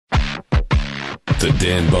The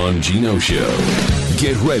Dan Bongino Show.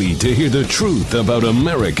 Get ready to hear the truth about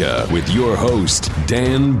America with your host,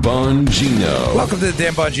 Dan Bongino. Welcome to the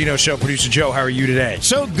Dan Bongino Show. Producer Joe, how are you today?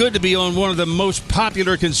 So good to be on one of the most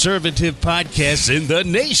popular conservative podcasts in the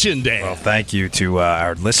nation, Dan. Well, thank you to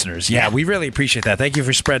our listeners. Yeah, we really appreciate that. Thank you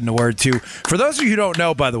for spreading the word, too. For those of you who don't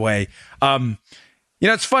know, by the way, you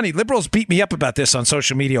know, it's funny. Liberals beat me up about this on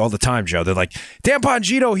social media all the time, Joe. They're like, Dan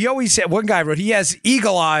Bongino, he always said, one guy wrote, he has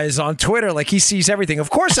eagle eyes on Twitter, like he sees everything. Of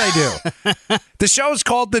course I do. The show's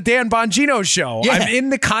called The Dan Bongino Show. Yeah. I'm in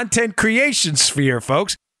the content creation sphere,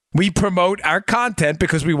 folks. We promote our content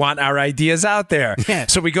because we want our ideas out there. Yeah.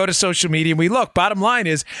 So we go to social media and we look. Bottom line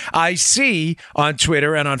is, I see on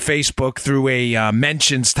Twitter and on Facebook through a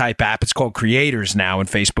mentions type app. It's called Creators now in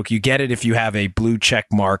Facebook. You get it if you have a blue check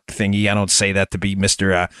mark thingy. I don't say that to be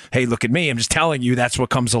Mr. Hey, look at me. I'm just telling you that's what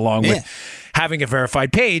comes along with having a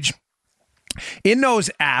verified page. In those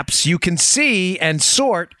apps, you can see and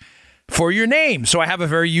sort for your name. So I have a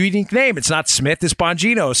very unique name. It's not Smith, it's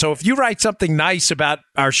Bongino. So if you write something nice about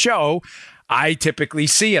our show, I typically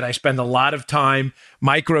see it. I spend a lot of time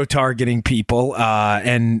micro-targeting people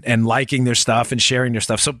and liking their stuff and sharing their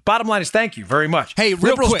stuff. So bottom line is thank you very much. Hey,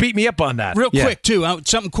 Liberals beat me up on that. Real quick, too.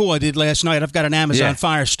 Something cool I did last night. I've got an Amazon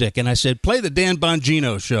Fire Stick, and I said, play the Dan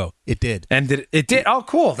Bongino Show. It did. And it did? Oh,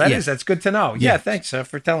 cool. That's good to know. Yeah, thanks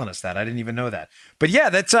for telling us that. I didn't even know that. But yeah,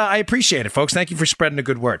 that's I appreciate it, folks. Thank you for spreading a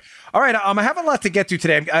good word. All right, I have a lot to get to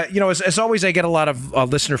today. As always, I get a lot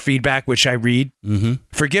of listener feedback, which I read. Mm-hmm.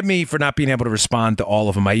 Forgive me for not being able to respond to all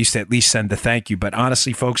of them. I used to at least send a thank you. But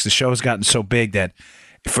honestly, folks, the show's gotten so big that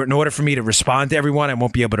in order for me to respond to everyone, I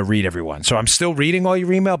won't be able to read everyone. So I'm still reading all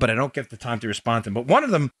your email, but I don't get the time to respond to them. But one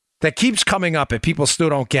of them that keeps coming up and people still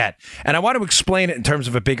don't get, and I want to explain it in terms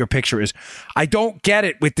of a bigger picture, is I don't get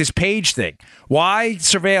it with this Page thing. Why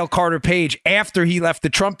surveil Carter Page after he left the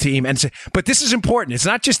Trump team? But this is important. It's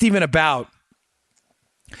not just even about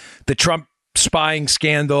the Trump spying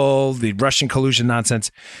scandal, the Russian collusion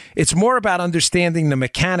nonsense. It's more about understanding the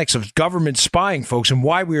mechanics of government spying, folks, and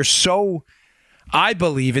why we are so, I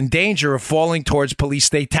believe, in danger of falling towards police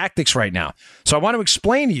state tactics right now. So I want to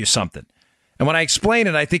explain to you something. And when I explain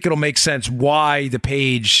it, I think it'll make sense why the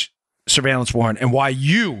Page surveillance warrant and why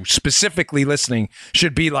you, specifically listening,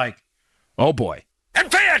 should be like, oh boy.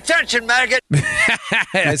 And pay attention, maggot!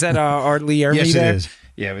 Is that Lee Ermey? Yes, there? it is.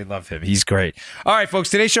 Yeah, we love him. He's great. All right,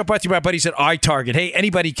 folks, today's show brought to you by our buddies at iTarget. Hey,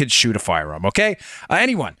 anybody can shoot a firearm, okay?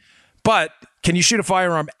 Anyone. But can you shoot a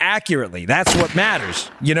firearm accurately? That's what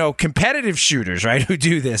matters. You know, competitive shooters, right, who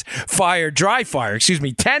do this, dry fire,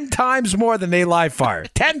 10 times more than they live fire.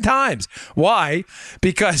 10 times. Why?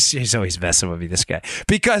 Because, he's always messing with me, this guy.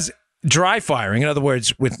 Because dry firing, in other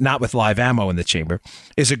words, not with live ammo in the chamber,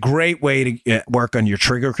 is a great way to work on your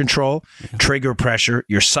trigger control, trigger pressure,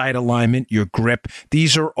 your sight alignment, your grip.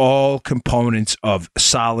 These are all components of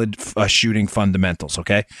solid shooting fundamentals,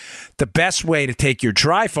 okay? The best way to take your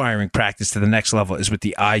dry firing practice to the next level is with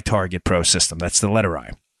the iTarget Pro system. That's the letter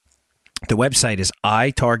I. The website is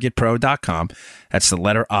itargetpro.com. That's the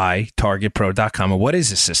letter I, targetpro.com. And what is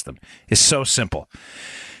this system? It's so simple.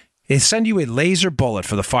 They send you a laser bullet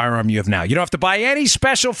for the firearm you have now. You don't have to buy any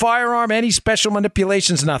special firearm, any special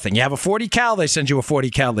manipulations, nothing. You have a 40 cal, they send you a 40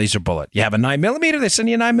 cal laser bullet. You have a 9mm, they send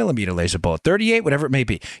you a 9mm laser bullet. 38, whatever it may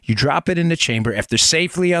be. You drop it in the chamber. After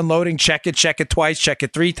safely unloading, check it twice, check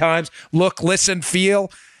it 3 times. Look, listen, feel.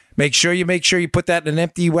 Make sure you put that in an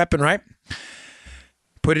empty weapon, right?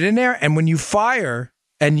 Put it in there, and when you fire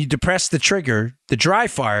and you depress the trigger, the dry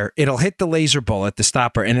fire, it'll hit the laser bullet, the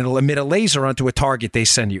stopper, and it'll emit a laser onto a target they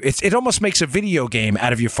send you. It almost makes a video game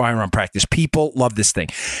out of your firearm practice. People love this thing.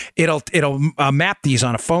 It'll map these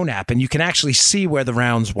on a phone app, and you can actually see where the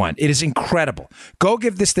rounds went. It is incredible. Go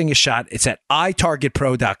give this thing a shot. It's at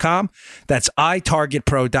itargetpro.com. That's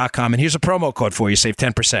itargetpro.com. And here's a promo code for you. Save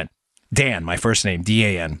 10%. Dan, my first name,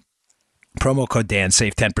 D-A-N. Promo code Dan,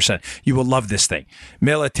 save 10%. You will love this thing.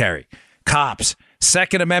 Military, cops,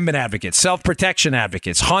 Second Amendment advocates, self-protection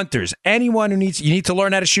advocates, hunters, anyone who you need to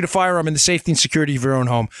learn how to shoot a firearm in the safety and security of your own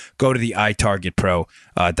home, go to the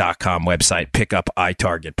itargetpro.com website, pick up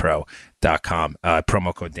itargetpro.com,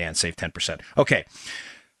 promo code Dan, save 10%. Okay.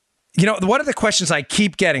 You know, one of the questions I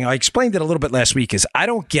keep getting, I explained it a little bit last week, is I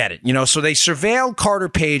don't get it. You know, so they surveilled Carter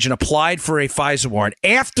Page and applied for a FISA warrant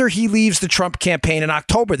after he leaves the Trump campaign in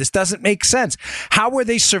October. This doesn't make sense. How were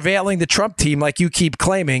they surveilling the Trump team like you keep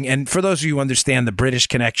claiming? And for those of you who understand the British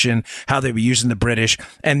connection, how they were using the British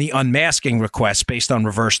and the unmasking requests based on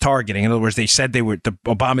reverse targeting. In other words, the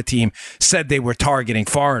Obama team said they were targeting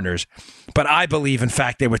foreigners. But I believe, in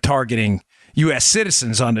fact, they were targeting U.S.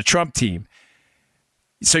 citizens on the Trump team.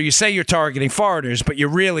 So you say you're targeting foreigners, but you're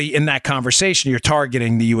really, in that conversation, you're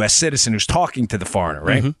targeting the U.S. citizen who's talking to the foreigner,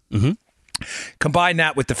 right? Combine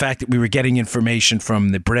that with the fact that we were getting information from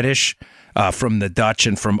the British, from the Dutch,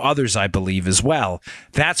 and from others, I believe, as well.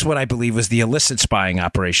 That's what I believe was the illicit spying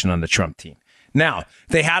operation on the Trump team. Now,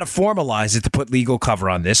 they had to formalize it to put legal cover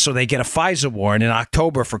on this, so they get a FISA warrant in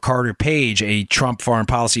October for Carter Page, a Trump foreign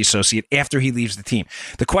policy associate, after he leaves the team.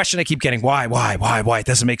 The question I keep getting, why? It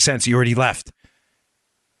doesn't make sense. He already left.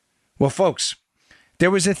 Well, folks, there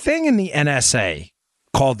was a thing in the NSA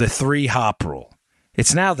called the 3-hop rule.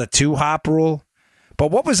 It's now the 2-hop rule. But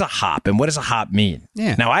what was a hop, and what does a hop mean?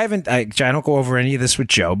 Yeah. Now, I don't go over any of this with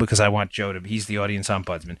Joe because I want Joe to, he's the audience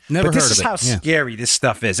ombudsman. Never but heard this of is it. how scary this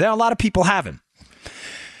stuff is. And a lot of people haven't.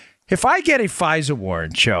 If I get a FISA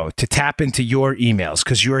warrant, Joe, to tap into your emails,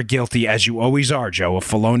 because you're guilty, as you always are, Joe, of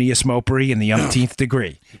felonious mopery in the umpteenth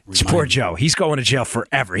degree. Poor Joe. He's going to jail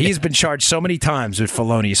forever. He has been charged so many times with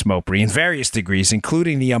felonious mopery in various degrees,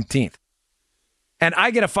 including the umpteenth. And I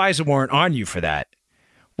get a FISA warrant on you for that.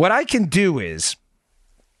 What I can do is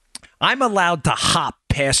I'm allowed to hop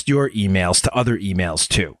past your emails to other emails,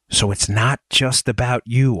 too. So it's not just about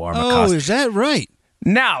you, Armacost. Oh, is that right?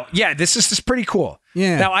 Now, yeah, this is pretty cool.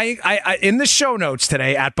 Yeah. Now, I in the show notes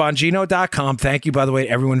today at Bongino.com, thank you, by the way, to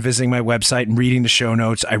everyone visiting my website and reading the show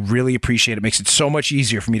notes. I really appreciate it. It makes it so much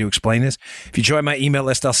easier for me to explain this. If you join my email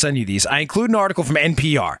list, I'll send you these. I include an article from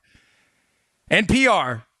NPR.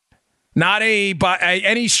 NPR, not by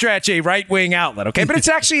any stretch a right-wing outlet, okay? But it's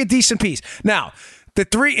actually a decent piece. Now,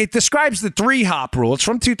 it describes the 3-hop rule. It's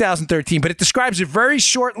from 2013, but it describes it very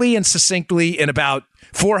shortly and succinctly in about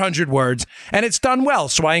 400 words, and it's done well,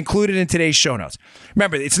 so I include it in today's show notes.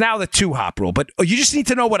 Remember, it's now the 2-hop rule, but you just need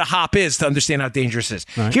to know what a hop is to understand how dangerous it is.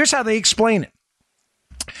 Right. Here's how they explain it.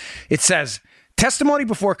 It says, testimony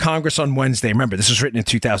before Congress on Wednesday, remember, this was written in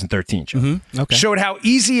 2013, Joe, showed how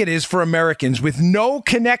easy it is for Americans with no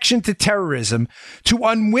connection to terrorism to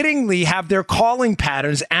unwittingly have their calling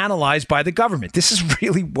patterns analyzed by the government. This is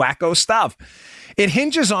really wacko stuff. It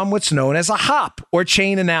hinges on what's known as a hop, or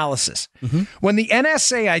chain analysis. When the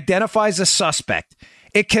NSA identifies a suspect,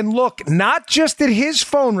 it can look not just at his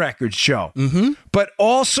phone records, Joe, but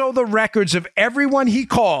also the records of everyone he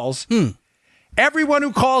calls, everyone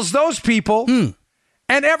who calls those people,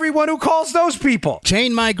 and everyone who calls those people.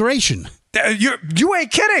 Chain migration. You ain't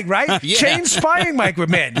kidding, right? Yeah. Chain spying, Mike.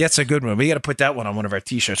 Man, that's a good one. We got to put that one on one of our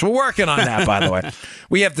T-shirts. We're working on that, by the way.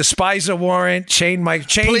 We have the FISA warrant, chain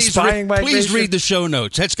spying. Please read the show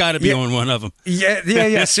notes. That's got to be on one of them.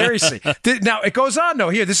 Yeah. Seriously. Now, it goes on,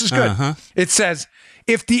 though. Here, this is good. It says,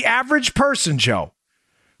 if the average person, Joe,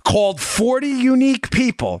 called 40 unique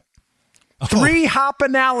people, 3-hop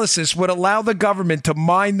analysis would allow the government to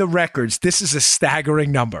mine the records. This is a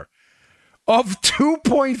staggering number. Of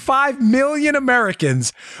 2.5 million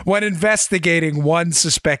Americans when investigating one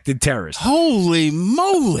suspected terrorist. Holy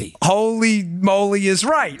moly. Holy moly is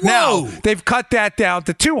right. Whoa. Now, they've cut that down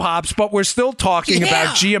to 2 hops, but we're still talking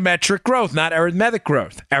about geometric growth, not arithmetic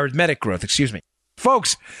growth. Excuse me.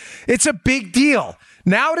 Folks, it's a big deal.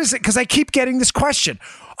 Now, because I keep getting this question.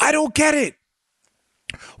 I don't get it.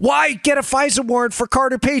 Why get a FISA warrant for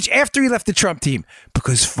Carter Page after he left the Trump team?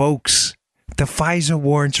 Because, folks, the FISA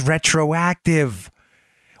warrant's retroactive.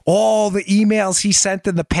 All the emails he sent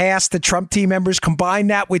in the past to Trump team members, combine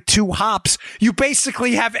that with 2 hops. You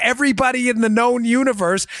basically have everybody in the known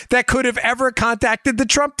universe that could have ever contacted the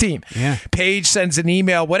Trump team. Yeah. Page sends an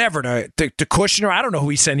email, whatever, to Kushner. I don't know who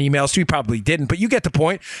he sent emails to. He probably didn't, but you get the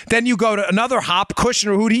point. Then you go to another hop,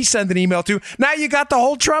 Kushner. Who'd he send an email to? Now you got the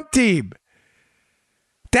whole Trump team.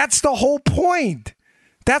 That's the whole point.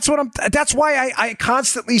 That's why I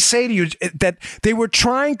constantly say to you that they were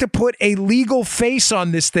trying to put a legal face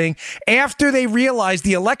on this thing after they realized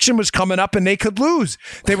the election was coming up and they could lose.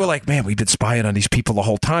 They were like, man, we've been spying on these people the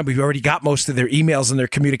whole time. We've already got most of their emails and their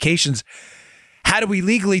communications. How do we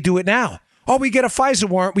legally do it now? Oh, we get a FISA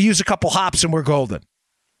warrant. We use a couple hops and we're golden.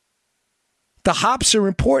 The hops are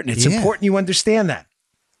important. It's important you understand that.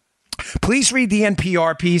 Please read the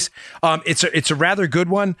NPR piece. It's a rather good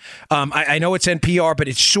one. I know it's NPR, but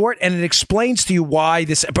it's short and it explains to you why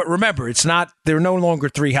this. But remember, it's not. There are no longer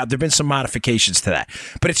 3 hops. There've been some modifications to that.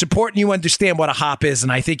 But it's important you understand what a hop is.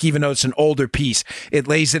 And I think even though it's an older piece, it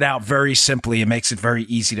lays it out very simply and makes it very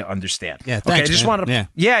easy to understand. Yeah. Thanks, I just wanted to.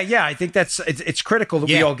 Yeah. I think it's critical that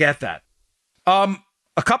we all get that.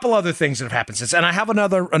 A couple other things that have happened since, and I have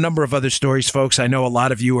a number of other stories, folks. I know a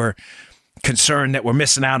lot of you are concerned that we're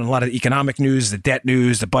missing out on a lot of the economic news, the debt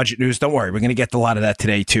news, the budget news. Don't worry, we're going to get to a lot of that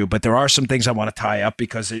today too. But there are some things I want to tie up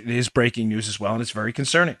because it is breaking news as well, and it's very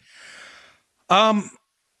concerning.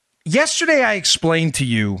 Yesterday I explained to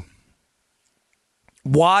you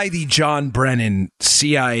why the John Brennan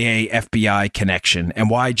CIA FBI connection and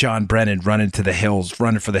why John Brennan running for the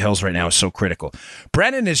hills right now is so critical.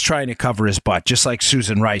 Brennan is trying to cover his butt, just like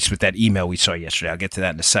Susan Rice with that email we saw yesterday. I'll get to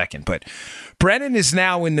that in a second. But Brennan is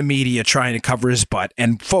now in the media trying to cover his butt.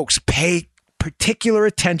 And folks, pay particular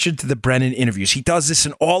attention to the Brennan interviews. He does this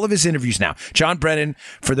in all of his interviews now. John Brennan,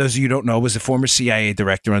 for those of you who don't know, was the former CIA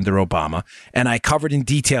director under Obama. And I covered in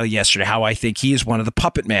detail yesterday how I think he is one of the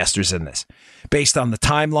puppet masters in this. Based on the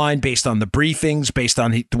timeline, based on the briefings, based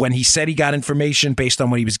on when he said he got information, based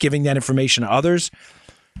on when he was giving that information to others,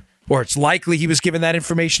 or it's likely he was giving that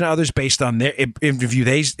information to others based on their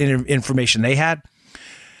information they had.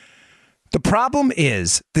 The problem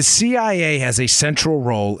is the CIA has a central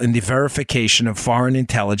role in the verification of foreign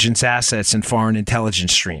intelligence assets and foreign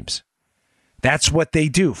intelligence streams. That's what they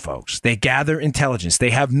do, folks. They gather intelligence.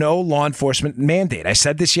 They have no law enforcement mandate. I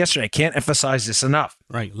said this yesterday. I can't emphasize this enough.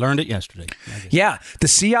 Right. Learned it yesterday. Yeah. The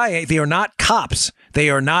CIA, they are not cops. They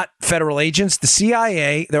are not federal agents. The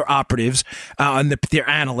CIA, they're operatives, they're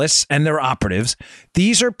analysts, and they're operatives.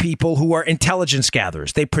 These are people who are intelligence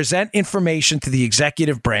gatherers. They present information to the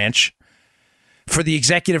executive branch for the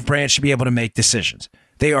executive branch to be able to make decisions.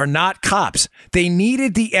 They are not cops. They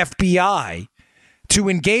needed the FBI to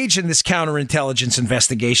engage in this counterintelligence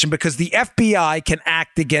investigation because the FBI can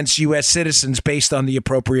act against U.S. citizens based on the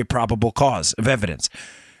appropriate probable cause of evidence,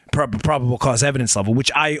 probable cause evidence level,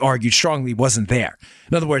 which I argued strongly wasn't there.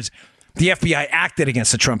 In other words, the FBI acted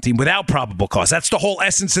against the Trump team without probable cause. That's the whole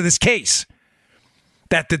essence of this case.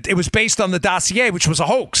 It was based on the dossier, which was a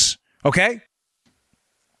hoax. Okay?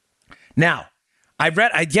 Now,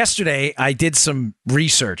 yesterday I did some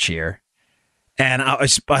research here, and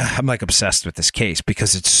I'm like obsessed with this case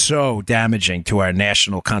because it's so damaging to our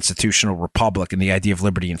national constitutional republic and the idea of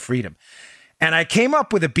liberty and freedom. And I came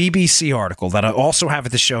up with a BBC article that I also have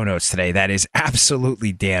at the show notes today that is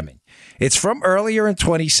absolutely damning. It's from earlier in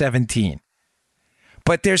 2017.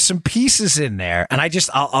 But there's some pieces in there, and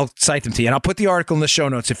I'll cite them to you, and I'll put the article in the show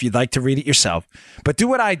notes if you'd like to read it yourself. But do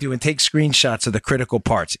what I do and take screenshots of the critical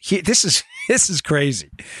parts. This is crazy.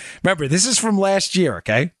 Remember, this is from last year,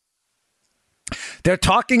 okay? They're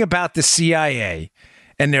talking about the CIA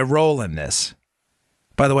and their role in this.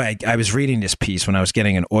 By the way, I was reading this piece when I was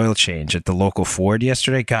getting an oil change at the local Ford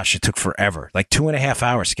yesterday. Gosh, it took forever, like 2.5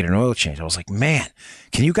 hours to get an oil change. I was like, man,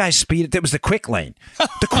 can you guys speed it? It was the quick lane.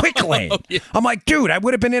 The quick lane. Yeah. I'm like, dude, I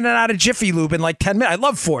would have been in and out of Jiffy Lube in like 10 minutes. I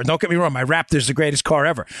love Ford. Don't get me wrong. My Raptor's the greatest car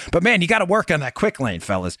ever. But man, you got to work on that quick lane,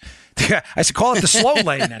 fellas. I should call it the slow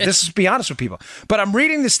lane now. This is be honest with people. But I'm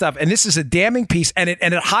reading this stuff, and this is a damning piece, and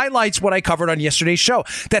it highlights what I covered on yesterday's show,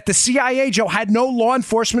 that the CIA, Joe, had no law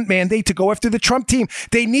enforcement mandate to go after the Trump team.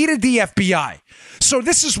 They needed the FBI. So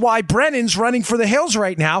this is why Brennan's running for the hills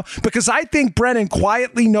right now, because I think Brennan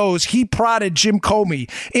quietly knows he prodded Jim Comey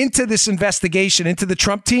into this investigation, into the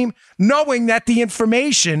Trump team, knowing that the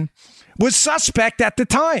information was suspect at the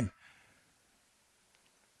time.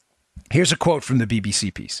 Here's a quote from the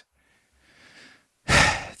BBC piece.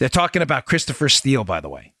 They're talking about Christopher Steele, by the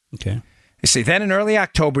way. Okay. They say, then in early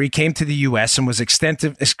October, he came to the U.S. and was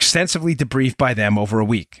extensively debriefed by them over a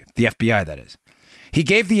week. The FBI, that is. He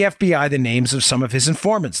gave the FBI the names of some of his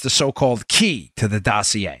informants, the so-called key to the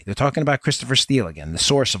dossier. They're talking about Christopher Steele again, the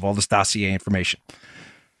source of all this dossier information.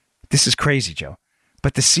 This is crazy, Joe.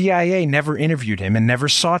 But the CIA never interviewed him and never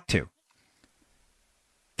sought to.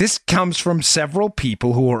 This comes from several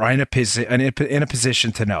people who are in a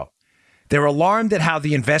position to know. They're alarmed at how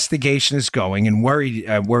the investigation is going and worried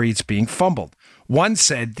it's being fumbled. One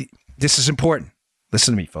said, this is important.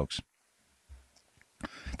 Listen to me, folks.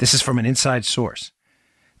 This is from an inside source.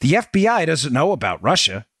 The FBI doesn't know about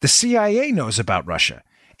Russia. The CIA knows about Russia.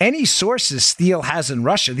 Any sources Steele has in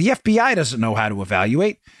Russia, the FBI doesn't know how to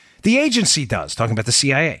evaluate. The agency does, talking about the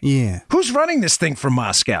CIA. Yeah. Who's running this thing from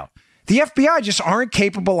Moscow? The FBI just aren't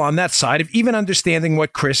capable on that side of even understanding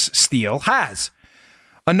what Chris Steele has.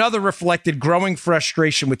 Another reflected growing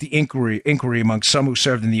frustration with the inquiry among some who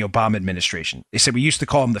served in the Obama administration. They said we used to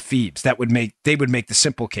call them the Phoebes. They would make the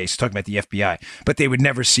simple case, talking about the FBI, but they would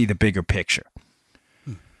never see the bigger picture.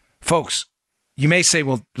 Folks, you may say,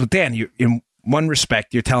 well, Dan, in one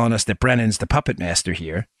respect, you're telling us that Brennan's the puppet master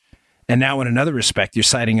here. And now in another respect, you're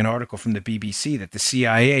citing an article from the BBC that the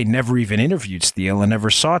CIA never even interviewed Steele and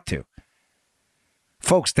never sought to.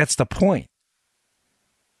 Folks, that's the point.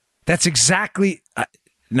 That's exactly...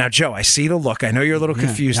 Now, Joe, I see the look. I know you're a little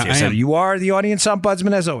confused here. So you are the audience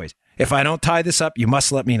ombudsman, as always. If I don't tie this up, you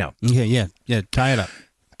must let me know. Yeah, tie it up.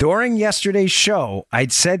 During yesterday's show,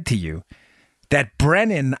 I'd said to you that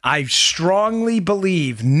Brennan, I strongly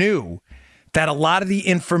believe, knew that a lot of the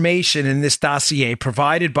information in this dossier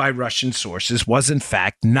provided by Russian sources was, in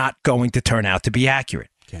fact, not going to turn out to be accurate.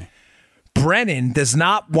 Okay. Brennan does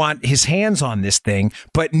not want his hands on this thing,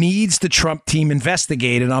 but needs the Trump team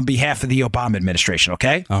investigated on behalf of the Obama administration,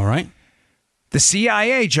 okay? All right. The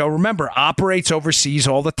CIA, Joe, remember, operates overseas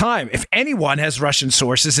all the time. If anyone has Russian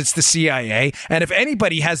sources, it's the CIA. And if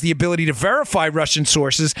anybody has the ability to verify Russian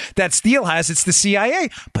sources that Steele has, it's the CIA.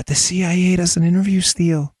 But the CIA doesn't interview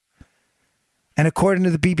Steele. And according to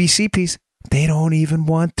the BBC piece, they don't even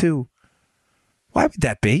want to. Why would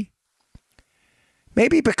that be?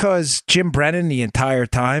 Maybe because Jim Brennan the entire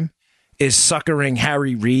time is suckering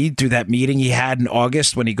Harry Reid through that meeting he had in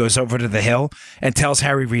August when he goes over to the Hill and tells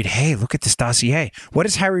Harry Reid, hey, look at this dossier. What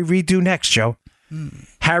does Harry Reid do next, Joe?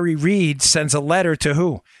 Harry Reid sends a letter to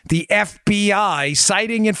who? The FBI,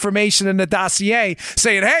 citing information in the dossier,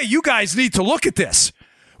 saying, hey, you guys need to look at this.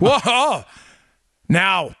 Whoa.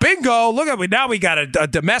 Now, bingo, look at it. Now we got a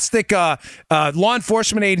domestic law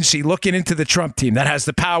enforcement agency looking into the Trump team that has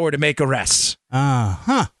the power to make arrests.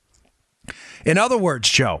 Uh-huh. In other words,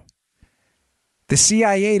 Joe, the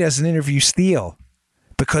CIA doesn't interview Steele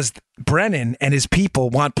because Brennan and his people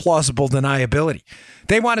want plausible deniability.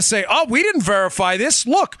 They want to say, oh, we didn't verify this.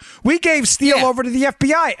 Look, we gave Steele over to the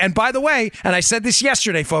FBI. And by the way, and I said this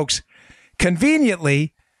yesterday, folks,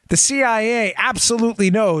 conveniently, the CIA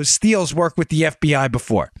absolutely knows Steele's worked with the FBI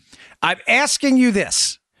before. I'm asking you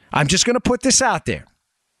this. I'm just going to put this out there.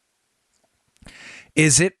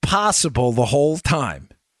 Is it possible the whole time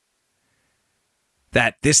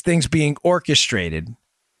that this thing's being orchestrated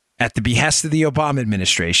at the behest of the Obama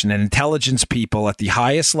administration and intelligence people at the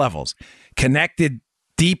highest levels, connected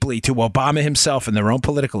deeply to Obama himself and their own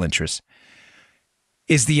political interests?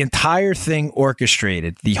 Is the entire thing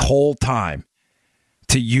orchestrated the whole time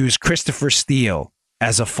to use Christopher Steele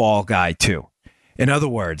as a fall guy too? In other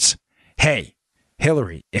words, hey,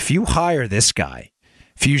 Hillary, if you hire this guy,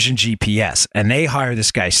 Fusion GPS, and they hire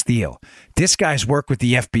this guy Steele, this guy's worked with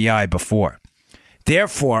the FBI before.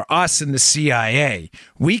 Therefore, us and the CIA,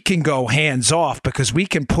 we can go hands off because we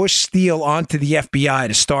can push Steele onto the FBI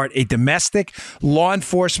to start a domestic law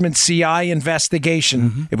enforcement CI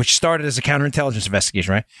investigation, which started as a counterintelligence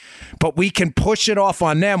investigation, right? But we can push it off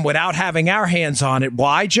on them without having our hands on it.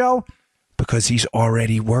 Why, Joe? Because he's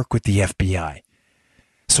already worked with the FBI.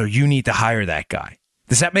 So you need to hire that guy.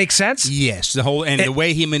 Does that make sense? Yes, the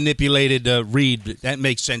way he manipulated Reid, that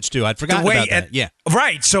makes sense too. I'd forgotten about that. Yeah,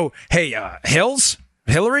 right. So, hey,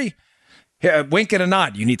 Hillary, wink and a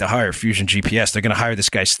nod. You need to hire Fusion GPS. They're going to hire this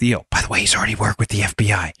guy Steele. By the way, he's already worked with the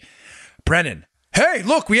FBI. Brennan, hey,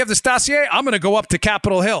 look, we have this dossier. I'm going to go up to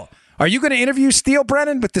Capitol Hill. Are you going to interview Steele,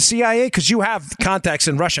 Brennan, with the CIA? Because you have contacts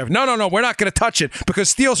in Russia. No, we're not going to touch it because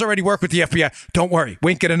Steele's already worked with the FBI. Don't worry.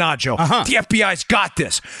 Wink and a nod, Joe. The FBI's got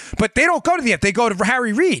this. But they don't go to the FBI. They go to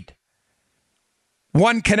Harry Reid.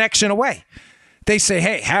 One connection away. They say,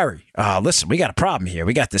 hey, Harry, listen, we got a problem here.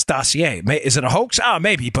 We got this dossier. Is it a hoax? Oh,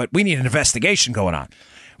 maybe, but we need an investigation going on.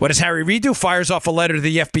 What does Harry Reid do? Fires off a letter to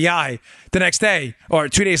the FBI the next day or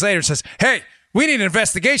 2 days later and says, hey, we need an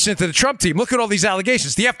investigation into the Trump team. Look at all these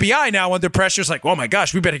allegations. The FBI now under pressure is like, oh, my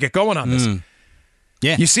gosh, we better get going on this.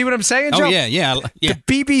 Yeah. You see what I'm saying, Joe? Oh, yeah. The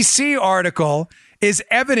BBC article is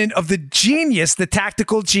evident of the genius, the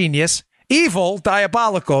tactical genius, evil,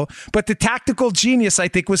 diabolical, but the tactical genius, I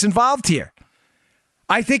think, was involved here.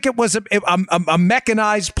 I think it was a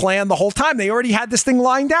mechanized plan the whole time. They already had this thing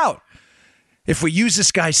lined out. If we use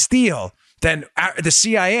this guy Steele, then the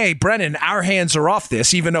CIA, Brennan, our hands are off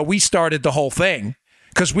this, even though we started the whole thing.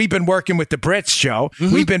 Because we've been working with the Brits, Joe.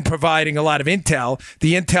 We've been providing a lot of intel.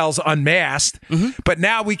 The intel's unmasked. But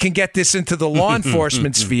now we can get this into the law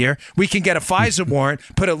enforcement sphere. We can get a FISA warrant,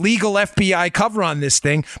 put a legal FBI cover on this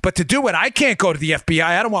thing. But to do it, I can't go to the FBI.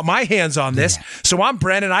 I don't want my hands on this. So I'm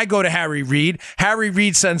Brennan. I go to Harry Reid. Harry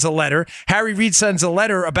Reid sends a letter. Harry Reid sends a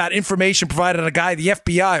letter about information provided on a guy the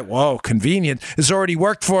FBI, whoa, convenient, has already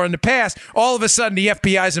worked for in the past. All of a sudden, the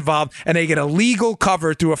FBI's involved, and they get a legal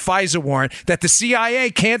cover through a FISA warrant that the CIA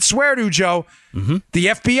can't swear to, Joe. The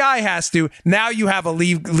FBI has to. Now you have a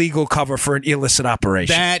legal cover for an illicit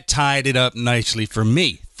operation. That tied it up nicely for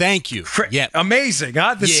me. Thank you. Amazing,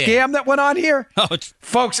 huh? The scam that went on here?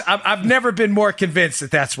 Folks, I've never been more convinced that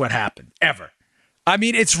that's what happened, ever. I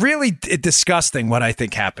mean, it's really disgusting what I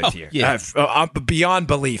think happened here. Yeah. Beyond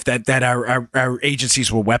belief that our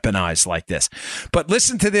agencies were weaponized like this. But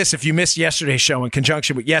listen to this if you missed yesterday's show in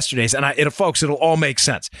conjunction with yesterday's, and it'll all make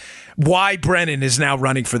sense. Why Brennan is now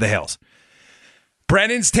running for the hills.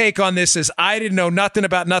 Brennan's take on this is, I didn't know nothing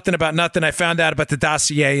about nothing. I found out about the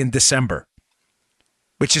dossier in December,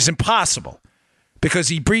 which is impossible. because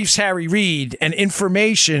he briefs Harry Reid, and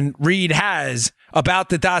information Reid has about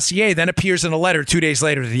the dossier then appears in a letter 2 days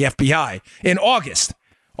later to the FBI in August.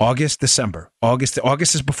 December. August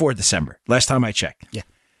is before December. Last time I checked. Yeah.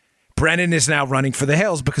 Brennan is now running for the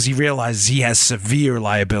hills because he realizes he has severe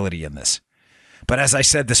liability in this. But as I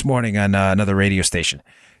said this morning on another radio station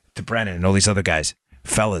to Brennan and all these other guys,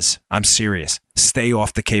 fellas, I'm serious. Stay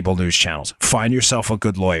off the cable news channels. Find yourself a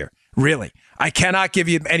good lawyer. Really. I cannot give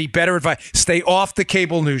you any better advice. Stay off the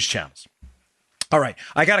cable news channels. All right.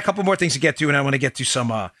 I got a couple more things to get to, and I want to get to some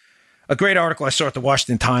a great article I saw at the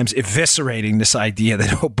Washington Times eviscerating this idea that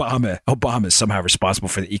Obama is somehow responsible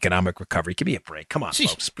for the economic recovery. Give me a break. Come on,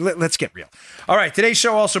 folks. Let's get real. All right. Today's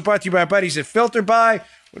show also brought to you by our buddies at Filter By.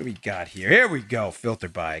 What do we got here? Here we go. Filter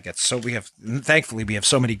By. Thankfully we have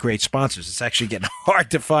so many great sponsors. It's actually getting hard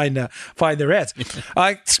to find their ads.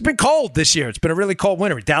 It's been cold this year. It's been a really cold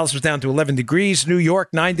winter. Dallas was down to 11 degrees. New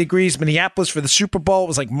York 9 degrees. Minneapolis for the Super Bowl it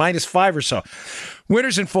was like -5 or so.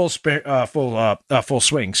 Winter's in full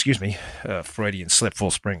swing. Excuse me. Freudian slip.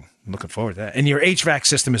 Full spring. I'm looking forward to that. And your HVAC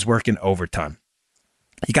system is working overtime.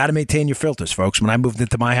 You got to maintain your filters, folks. When I moved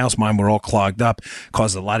into my house, mine were all clogged up,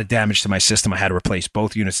 caused a lot of damage to my system. I had to replace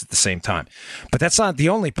both units at the same time. But that's not the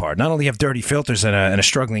only part. Not only have dirty filters and a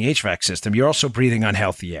struggling HVAC system, you're also breathing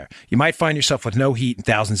unhealthy air. You might find yourself with no heat and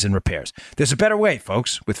thousands in repairs. There's a better way,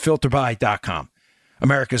 folks, with FilterBuy.com.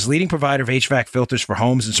 America's leading provider of HVAC filters for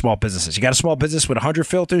homes and small businesses. You got a small business with 100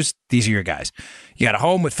 filters? These are your guys. You got a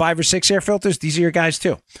home with 5 or 6 air filters? These are your guys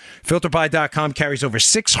too. FilterBuy.com carries over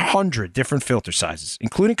 600 different filter sizes,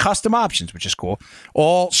 including custom options, which is cool.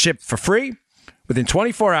 All shipped for free within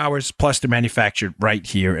 24 hours, plus they're manufactured right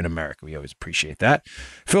here in America. We always appreciate that.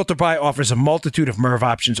 FilterBuy offers a multitude of MERV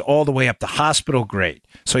options all the way up to hospital grade.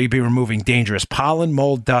 So you'll be removing dangerous pollen,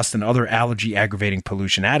 mold, dust, and other allergy-aggravating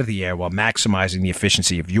pollution out of the air while maximizing the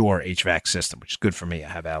efficiency of your HVAC system, which is good for me. I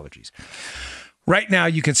have allergies. Right now,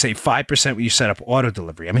 you can save 5% when you set up auto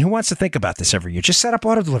delivery. I mean, who wants to think about this every year? Just set up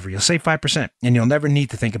auto delivery. You'll save 5%, and you'll never need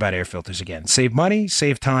to think about air filters again. Save money,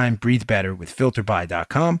 save time, breathe better with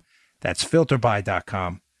FilterBuy.com. That's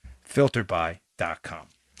FilterBuy.com, FilterBuy.com.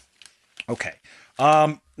 Okay.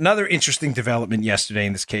 Another interesting development yesterday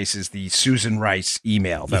in this case is the Susan Rice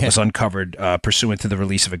email that was uncovered pursuant to the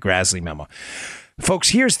release of a Grassley memo. Folks,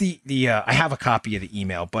 here's the I have a copy of the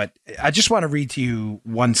email, but I just want to read to you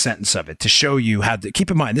one sentence of it to show you keep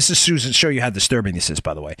in mind, this is Susan, show you how disturbing this is,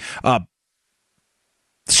 by the way.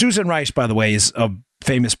 Susan Rice, by the way, is a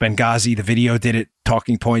famous Benghazi, the video did it,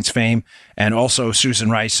 Talking Points fame, and also Susan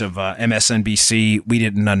Rice of MSNBC, We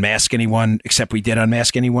Didn't Unmask Anyone, Except We Did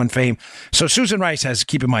Unmask Anyone fame. So Susan Rice has,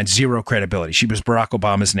 keep in mind, zero credibility. She was Barack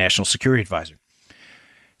Obama's national security advisor.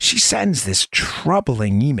 She sends this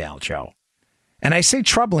troubling email, Joe. And I say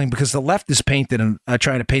troubling because the left is painted and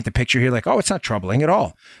trying to paint the picture here like, oh, it's not troubling at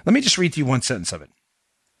all. Let me just read to you one sentence of it.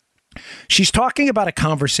 She's talking about a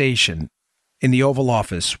conversation in the Oval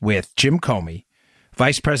Office with Jim Comey,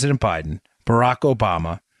 Vice President Biden, Barack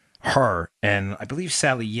Obama, her, and I believe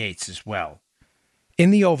Sally Yates as well,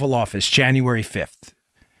 in the Oval Office, January 5th,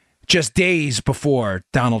 just days before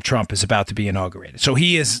Donald Trump is about to be inaugurated. So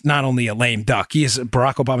he is not only a lame duck,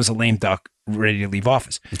 Barack Obama's a lame duck ready to leave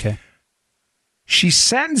office. Okay. She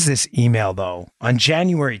sends this email, though, on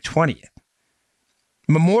January 20th,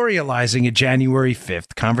 memorializing a January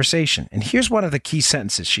 5th conversation. And here's one of the key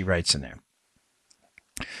sentences she writes in there.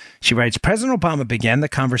 She writes, President Obama began the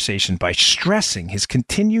conversation by stressing his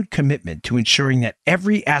continued commitment to ensuring that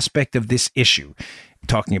every aspect of this issue,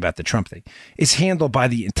 talking about the Trump thing, is handled by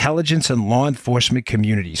the intelligence and law enforcement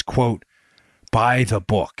communities, quote, by the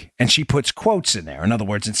book. And she puts quotes in there. In other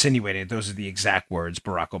words, insinuating those are the exact words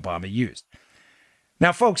Barack Obama used.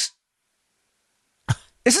 Now, folks,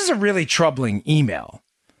 this is a really troubling email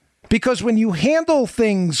because when you handle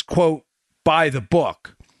things, quote, by the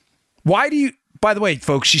book, why do you... By the way,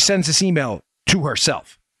 folks, she sends this email to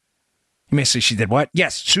herself. You may say she did what?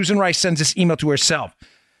 Yes, Susan Rice sends this email to herself.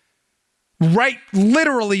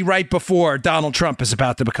 Literally right before Donald Trump is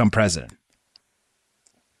about to become president.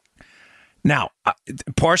 Now,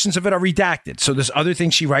 portions of it are redacted. So there's other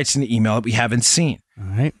things she writes in the email that we haven't seen.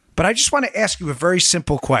 All right. But I just want to ask you a very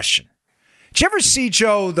simple question. Did you ever see,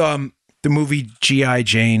 Joe, the movie G.I.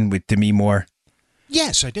 Jane with Demi Moore?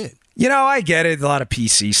 Yes, I did. You know, I get it. A lot of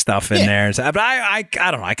PC stuff in there. But I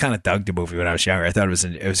don't know. I kind of dug the movie when I was younger. I thought it was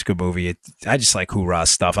a good movie. I just like hoorah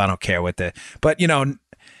stuff. I don't care what But, you know,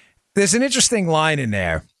 there's an interesting line in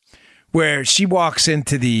there where she walks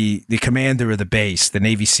into the commander of the base, the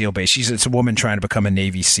Navy SEAL base. It's a woman trying to become a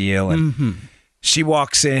Navy SEAL. And she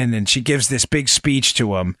walks in and she gives this big speech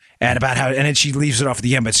to him and about how, and then she leaves it off at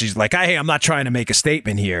the end. But she's like, hey, I'm not trying to make a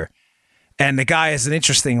statement here. And the guy has an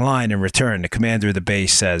interesting line in return. The commander of the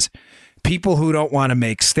base says, people who don't want to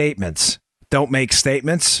make statements don't make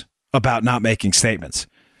statements about not making statements.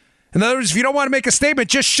 In other words, if you don't want to make a statement,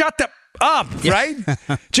 just shut up, right?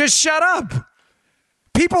 Just shut up.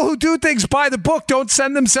 People who do things by the book don't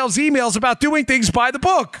send themselves emails about doing things by the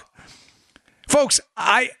book. Folks,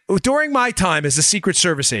 during my time as a Secret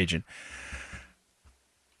Service agent,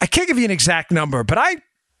 I can't give you an exact number, but I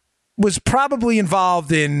was probably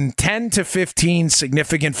involved in 10 to 15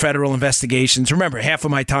 significant federal investigations. Remember, half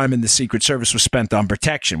of my time in the Secret Service was spent on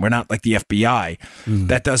protection. We're not like the FBI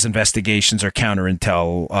that does investigations or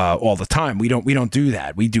counterintel all the time. We don't do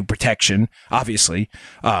that. We do protection, obviously,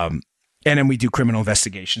 and then we do criminal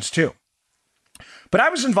investigations too. But I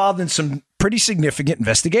was involved in some pretty significant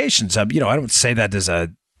investigations. I don't say that as to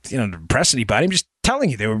impress anybody. I'm just telling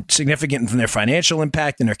you they were significant from their financial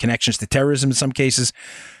impact and their connections to terrorism in some cases.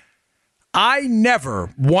 I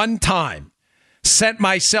never one time sent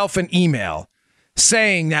myself an email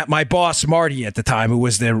saying that my boss, Marty, at the time, who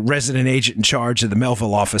was the resident agent in charge of the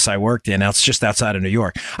Melville office I worked in, it's just outside of New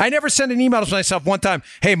York. I never sent an email to myself one time,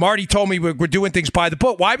 hey, Marty told me we're doing things by the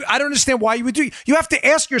book. Why? I don't understand why you would do it. You have to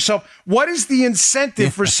ask yourself, what is the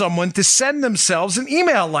incentive for someone to send themselves an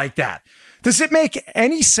email like that? Does it make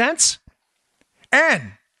any sense?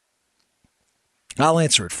 And I'll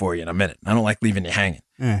answer it for you in a minute. I don't like leaving you hanging.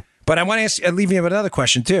 But I want to leave you with another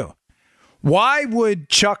question, too. Why would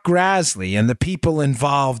Chuck Grassley and the people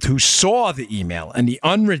involved who saw the email and the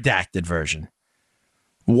unredacted version,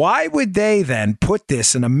 why would they then put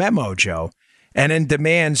this in a memo, Joe, and then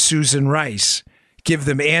demand Susan Rice give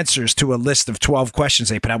them answers to a list of 12 questions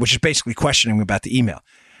they put out, which is basically questioning about the email?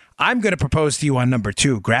 I'm going to propose to you on number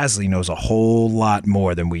 2, Grassley knows a whole lot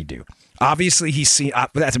more than we do. Obviously, he's seen,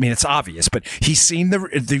 it's obvious, but he's seen the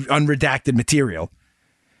unredacted material.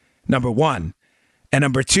 Number 1. And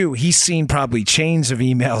number 2, he's seen probably chains of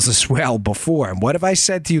emails as well before. And what have I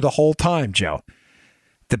said to you the whole time, Joe?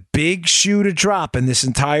 The big shoe to drop in this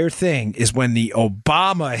entire thing is when the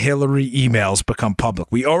Obama-Hillary emails become public.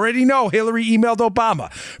 We already know Hillary emailed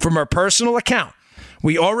Obama from her personal account.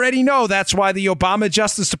 We already know that's why the Obama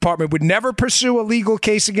Justice Department would never pursue a legal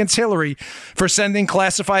case against Hillary for sending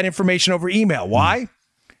classified information over email. Why?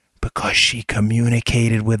 Because she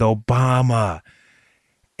communicated with Obama.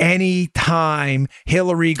 Anytime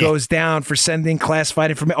Hillary goes down for sending classified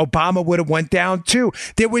information, Obama would have went down too.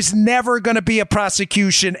 There was never going to be a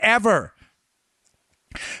prosecution ever.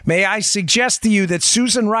 May I suggest to you that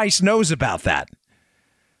Susan Rice knows about that?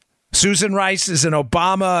 Susan Rice is an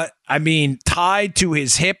Obama, tied to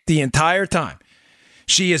his hip the entire time.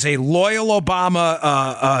 She is a loyal Obama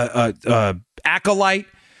acolyte.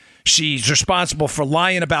 She's responsible for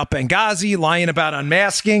lying about Benghazi, lying about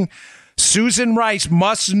unmasking. Susan Rice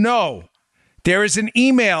must know there is an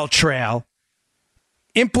email trail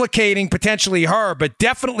implicating potentially her, but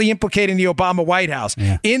definitely implicating the Obama White House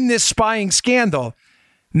in this spying scandal.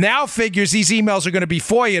 Now figures these emails are going to be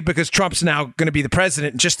FOIA'd because Trump's now going to be the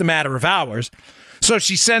president in just a matter of hours. So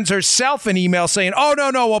she sends herself an email saying, oh,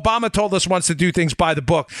 no, Obama told us once to do things by the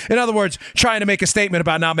book. In other words, trying to make a statement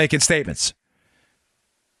about not making statements.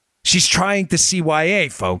 She's trying to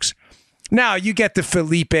CYA, folks. Now, you get the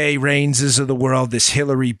Felipe Reinses of the world, this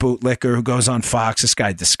Hillary bootlicker who goes on Fox. This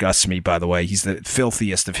guy disgusts me, by the way. He's the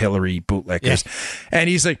filthiest of Hillary bootlickers. Yeah. And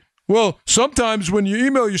he's like, well, sometimes when you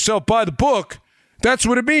email yourself by the book, that's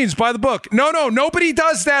what it means, by the book. No, nobody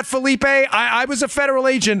does that, Felipe. I was a federal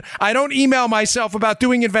agent. I don't email myself about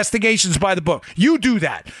doing investigations by the book. You do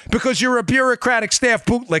that because you're a bureaucratic staff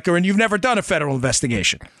bootlicker and you've never done a federal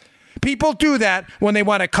investigation. People do that when they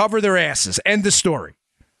want to cover their asses. End the story.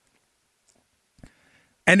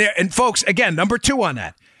 And folks, again, number 2 on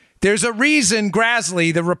that. There's a reason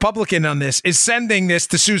Grassley, the Republican on this, is sending this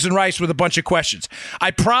to Susan Rice with a bunch of questions.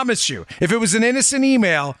 I promise you, if it was an innocent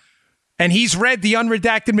email and he's read the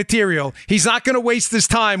unredacted material, he's not going to waste his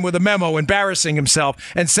time with a memo embarrassing himself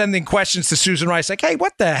and sending questions to Susan Rice like, hey,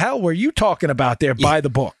 what the hell were you talking about there by the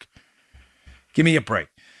book? Give me a break.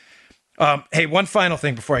 Hey, one final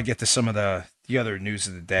thing before I get to some of the other news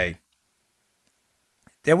of the day.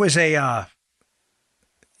 There was a...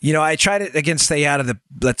 I try to, again, stay out of the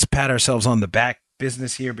let's pat ourselves on the back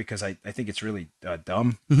business here because I think it's really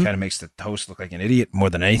dumb. Kind of makes the host look like an idiot more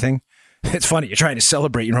than anything. It's funny. You're trying to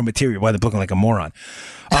celebrate your own material while they're looking like a moron.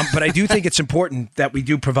 But I do think it's important that we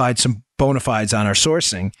do provide some bona fides on our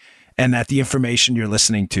sourcing and that the information you're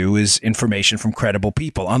listening to is information from credible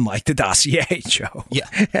people, unlike the dossier, Joe. Yeah.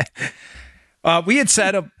 We had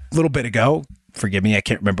said a little bit ago, forgive me, I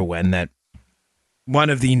can't remember when, that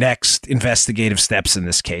one of the next investigative steps in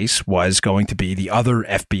this case was going to be the other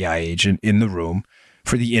FBI agent in the room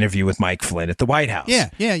for the interview with Mike Flynn at the White House. Yeah.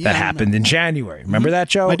 That happened in January. Remember that,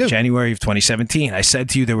 Joe? I do. January of 2017. I said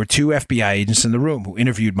to you there were 2 FBI agents in the room who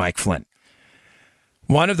interviewed Mike Flynn.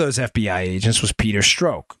 One of those FBI agents was Peter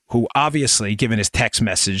Strzok, who obviously, given his text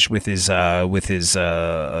message with his Lisa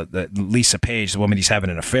Page, the woman he's having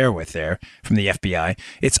an affair with there from the FBI,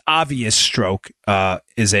 it's obvious Strzok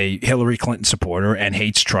is a Hillary Clinton supporter and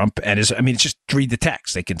hates Trump. And just read the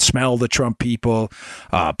text. They can smell the Trump people.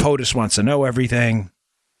 POTUS wants to know everything.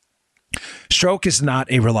 Strzok is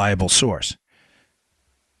not a reliable source.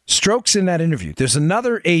 Strzok's in that interview. There's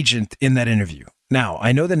another agent in that interview. Now,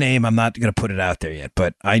 I know the name. I'm not going to put it out there yet,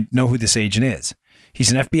 but I know who this agent is.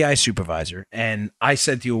 He's an FBI supervisor. And I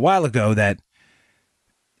said to you a while ago that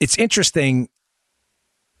it's interesting.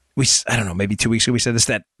 I don't know, maybe 2 weeks ago we said this,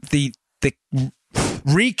 that the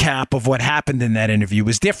recap of what happened in that interview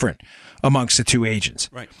was different amongst the 2 agents.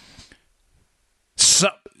 Right. So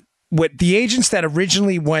what the agents that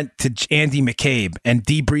originally went to Andy McCabe and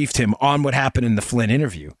debriefed him on what happened in the Flynn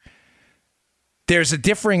interview, there's a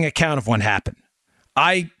differing account of what happened.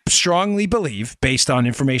 I strongly believe, based on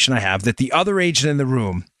information I have, that the other agent in the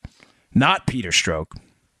room, not Peter Strzok,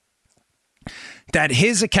 that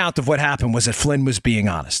his account of what happened was that Flynn was being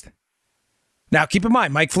honest. Now, keep in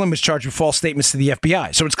mind, Mike Flynn was charged with false statements to the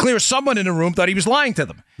FBI. So it's clear someone in the room thought he was lying to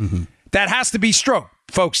them. Mm-hmm. That has to be Strzok.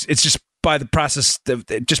 Folks, it's just by the process,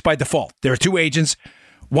 just by default. There are 2 agents.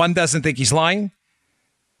 One doesn't think he's lying.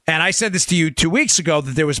 And I said this to you 2 weeks ago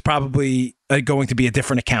that there was probably going to be a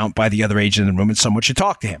different account by the other agent in the room and someone should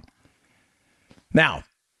talk to him. Now,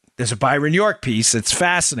 there's a Byron York piece that's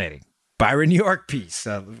fascinating. Byron York piece.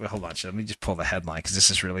 Hold on, let me just pull the headline because this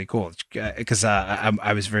is really cool. Because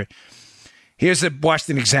I was very... Here's the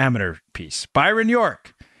Washington Examiner piece. Byron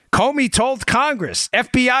York. Comey told Congress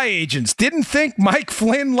FBI agents didn't think Mike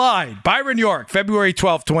Flynn lied. Byron York, February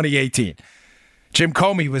 12, 2018. Jim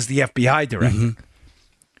Comey was the FBI director. Mm-hmm.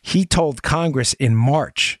 He told Congress in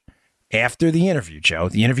March, after the interview, Joe,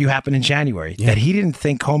 the interview happened in January, that he didn't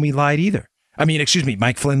think Comey lied either.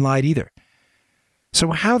 Mike Flynn lied either. So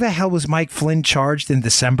how the hell was Mike Flynn charged in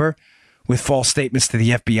December with false statements to the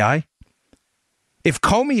FBI? If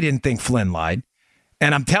Comey didn't think Flynn lied,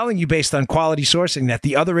 and I'm telling you based on quality sourcing that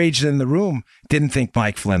the other agent in the room didn't think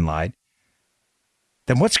Mike Flynn lied,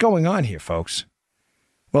 then what's going on here, folks?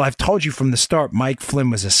 Well, I've told you from the start, Mike Flynn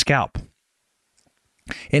was a scalp.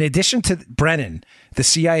 In addition to Brennan, the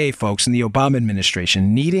CIA folks in the Obama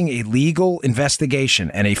administration needing a legal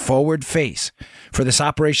investigation and a forward face for this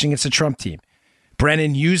operation against the Trump team,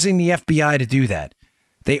 Brennan using the FBI to do that,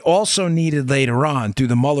 they also needed later on through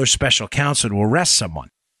the Mueller special counsel to arrest someone.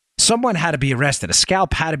 Someone had to be arrested. A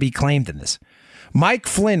scalp had to be claimed in this. Mike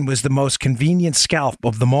Flynn was the most convenient scalp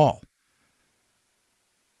of them all.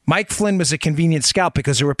 Mike Flynn was a convenient scalp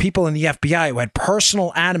because there were people in the FBI who had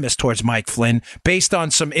personal animus towards Mike Flynn based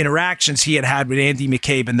on some interactions he had had with Andy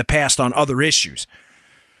McCabe in the past on other issues.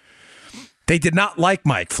 They did not like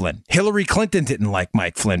Mike Flynn. Hillary Clinton didn't like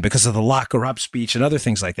Mike Flynn because of the lock her up speech and other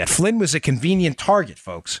things like that. Flynn was a convenient target,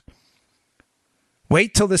 folks.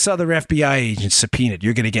 Wait till this other FBI agent subpoenaed.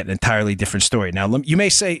 You're going to get an entirely different story. Now, you may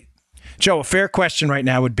say, Joe, a fair question right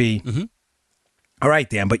now would be, all right,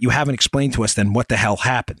 Dan, but you haven't explained to us then what the hell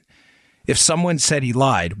happened. If someone said he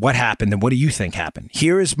lied, what happened and what do you think happened?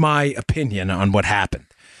 Here is my opinion on what happened.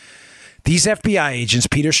 These FBI agents,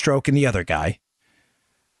 Peter Strzok and the other guy,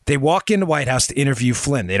 they walk in the White House to interview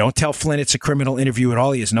Flynn. They don't tell Flynn it's a criminal interview at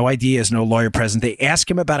all. He has no idea, has no lawyer present. They ask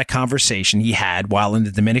him about a conversation he had while in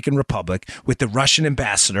the Dominican Republic with the Russian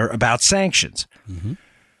ambassador about sanctions. Mm-hmm.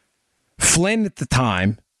 Flynn at the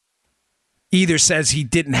time either says he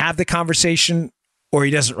didn't have the conversation or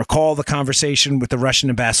he doesn't recall the conversation with the Russian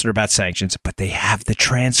ambassador about sanctions, but they have the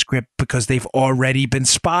transcript because they've already been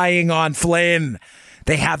spying on Flynn.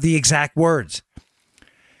 They have the exact words.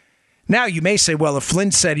 Now, you may say, well, if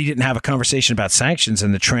Flynn said he didn't have a conversation about sanctions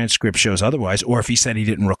and the transcript shows otherwise, or if he said he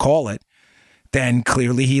didn't recall it, then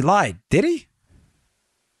clearly he lied. Did he?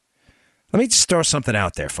 Let me just throw something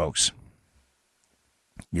out there, folks.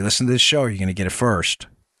 You listen to this show, you're going to get it first.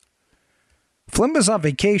 Flynn was on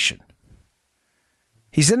vacation.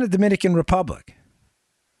 He's in the Dominican Republic.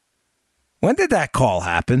 When did that call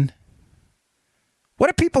happen? What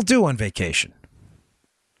do people do on vacation?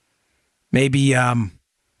 Maybe,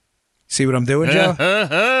 see what I'm doing,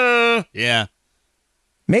 Joe? Yeah.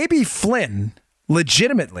 Maybe Flynn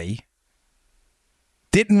legitimately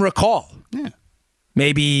didn't recall. Yeah.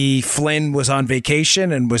 Maybe Flynn was on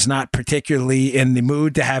vacation and was not particularly in the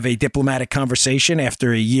mood to have a diplomatic conversation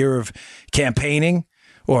after a year of campaigning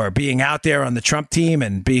or being out there on the Trump team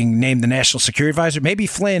and being named the National Security Advisor. Maybe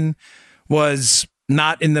Flynn was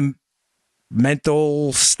not in the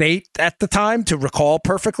mental state at the time to recall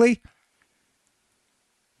perfectly.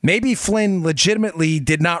 Maybe Flynn legitimately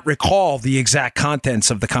did not recall the exact contents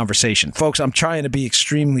of the conversation. Folks, I'm trying to be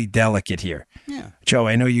extremely delicate here. Yeah. Joe,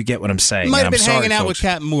 I know you get what I'm saying. Might have been sorry, hanging out folks. with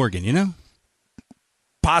Captain Morgan, you know?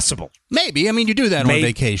 Possible. Maybe. I mean, you do that on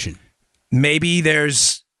vacation. Maybe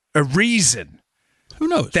there's a reason. Who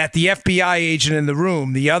knows? That the FBI agent in the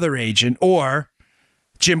room, the other agent, or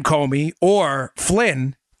Jim Comey, or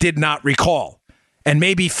Flynn did not recall. And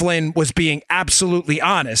maybe Flynn was being absolutely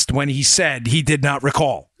honest when he said he did not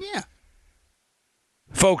recall. Yeah.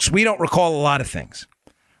 Folks, we don't recall a lot of things.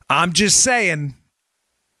 I'm just saying,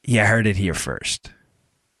 you heard it here first.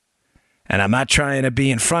 And I'm not trying to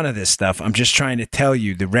be in front of this stuff. I'm just trying to tell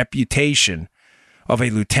you the reputation of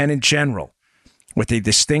a lieutenant general with a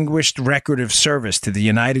distinguished record of service to the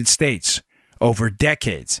United States over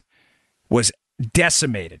decades was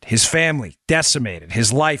decimated, his family decimated,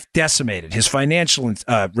 his life decimated, his financial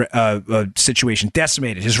situation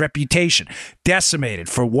decimated, his reputation decimated.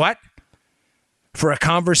 For what? For a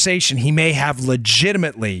conversation he may have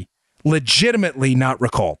legitimately not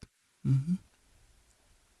recalled. Mm-hmm.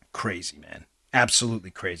 Crazy, man. Absolutely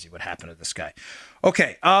crazy what happened to this guy.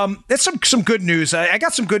 Okay, that's some good news. I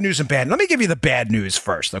got some good news and bad. Let me give you the bad news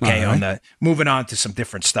first, okay? Right. Moving on to some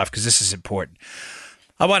different stuff because this is important.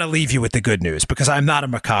 I want to leave you with the good news because I'm not a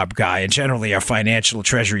macabre guy, and generally our financial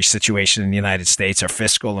treasury situation in the United States, our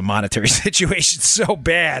fiscal and monetary situation is so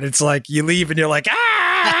bad. It's like you leave and you're like,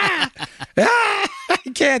 I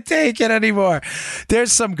can't take it anymore.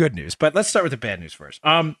 There's some good news, but let's start with the bad news first.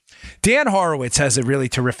 Dan Horowitz has a really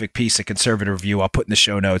terrific piece of Conservative Review I'll put in the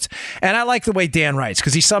show notes, and I like the way Dan writes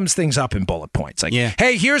because he sums things up in bullet points. Like,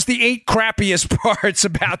 hey, here's the 8 crappiest parts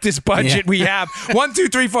about this budget we have. 1, 2,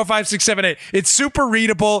 3, 4, 5, 6, 7, 8. It's super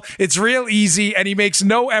readable. It's real easy, and he makes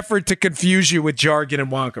no effort to confuse you with jargon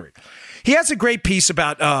and wonkery. He has a great piece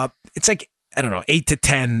about, it's like, I don't know, 8 to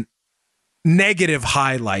 10 negative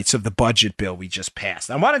highlights of the budget bill we just passed.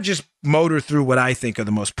 I want to just motor through what I think are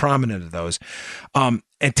the most prominent of those and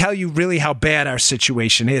tell you really how bad our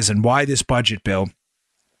situation is and why this budget bill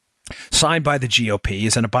signed by the GOP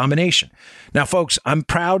is an abomination. Now, folks, I'm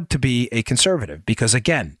proud to be a conservative because,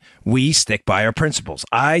 again, we stick by our principles.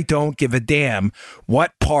 I don't give a damn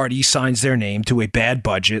what party signs their name to a bad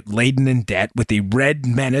budget laden in debt with the red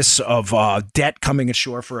menace of debt coming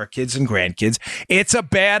ashore for our kids and grandkids. It's a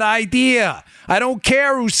bad idea. I don't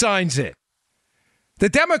care who signs it. The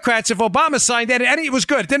Democrats, if Obama signed it, and it was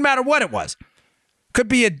good. It didn't matter what it was. Could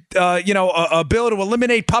be a bill to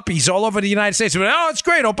eliminate puppies all over the United States. Oh, it's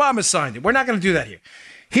great. Obama signed it. We're not going to do that here.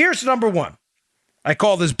 Here's number one. I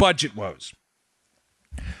call this budget woes.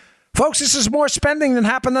 Folks, this is more spending than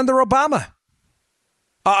happened under Obama.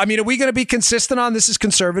 Are we going to be consistent on this as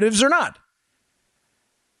conservatives or not?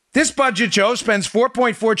 This budget, Joe, spends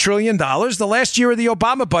 $4.4 trillion. The last year of the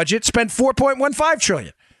Obama budget spent $4.15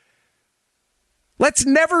 trillion. Let's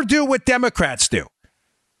never do what Democrats do.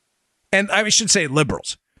 And I should say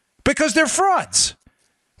liberals, because they're frauds.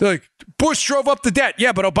 They're like, Bush drove up the debt.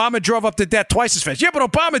 Yeah, but Obama drove up the debt twice as fast. Yeah, but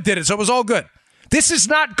Obama did it, so it was all good. This is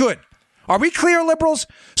not good. Are we clear, liberals?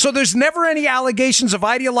 So there's never any allegations of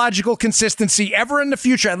ideological consistency ever in the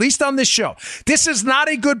future, at least on this show. This is not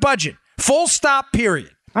a good budget. Full stop,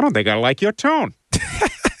 period. I don't think I like your tone.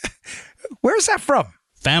 Where's that from?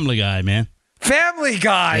 Family Guy, man. Family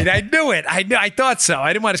Guy. I knew it. I thought so.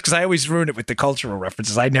 I didn't want to because I always ruin it with the cultural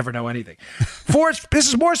references. I never know anything. This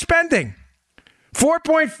is more spending.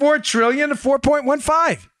 $4.4 trillion to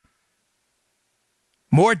 $4.15.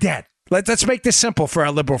 More debt. Let's make this simple for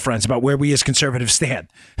our liberal friends about where we as conservatives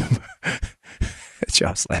stand.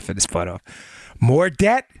 Joe's laughing his butt off. More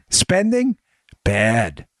debt, spending,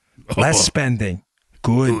 bad. Less spending,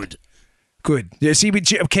 good. Good. You see,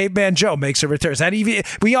 Caveman Joe makes a return.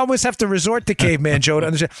 We always have to resort to Caveman Joe to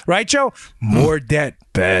understand. Right, Joe? More debt,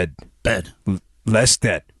 bad. Bad. Less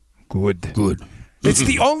debt, good. Good. It's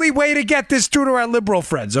the only way to get this through to our liberal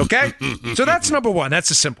friends, okay? So that's number one. That's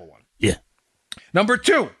a simple one. Yeah. Number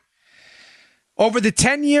two, over the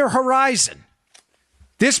 10-year horizon,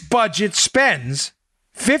 this budget spends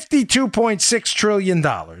 $52.6 trillion.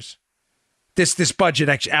 This budget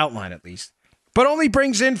actually outline, at least. But only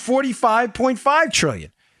brings in $45.5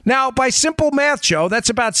 trillion. Now, by simple math, Joe, that's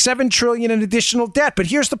about $7 trillion in additional debt. But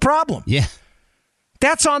here's the problem. Yeah.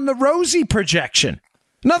 That's on the rosy projection.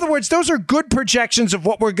 In other words, those are good projections of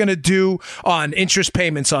what we're going to do on interest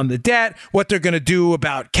payments on the debt, what they're going to do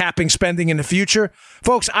about capping spending in the future.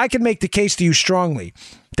 Folks, I can make the case to you strongly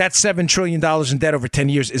that $7 trillion in debt over 10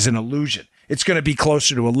 years is an illusion. It's going to be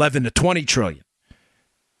closer to 11 to 20 trillion.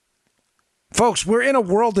 Folks, we're in a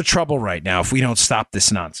world of trouble right now if we don't stop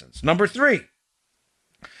this nonsense. Number 3,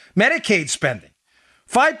 Medicaid spending.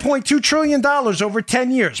 $5.2 trillion over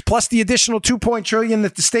 10 years, plus the additional $2 trillion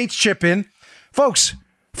that the states chip in. Folks,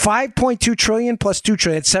 $5.2 trillion plus $2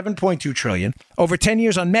 trillion, $7.2 trillion over 10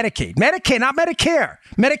 years on Medicaid. Medicaid, not Medicare.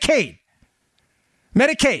 Medicaid.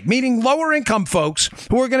 Medicaid, meaning lower income folks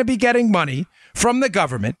who are going to be getting money from the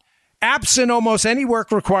government, absent almost any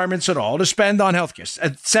work requirements at all, to spend on healthcare.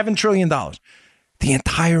 $7 trillion. The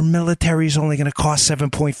entire military is only going to cost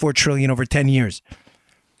 $7.4 trillion over 10 years.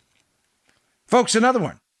 Folks, another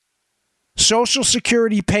one. Social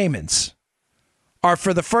Security payments are,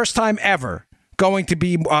 for the first time ever, going to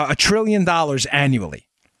be $1 trillion annually.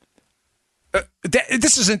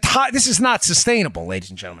 This is not sustainable, ladies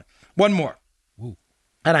and gentlemen. One more. Ooh.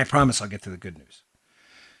 And I promise I'll get to the good news.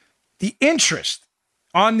 The interest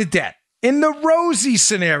on the debt, in the rosy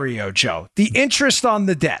scenario, Joe, the interest on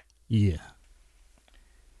the debt. Yeah.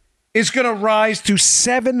 Is going to rise to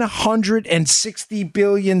 $760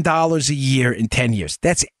 billion a year in 10 years.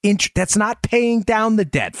 That's not paying down the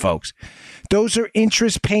debt, folks. Those are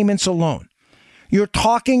interest payments alone. You're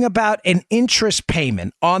talking about an interest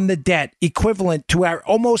payment on the debt equivalent to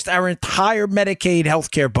almost our entire Medicaid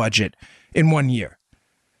healthcare budget in 1 year.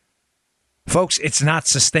 Folks, it's not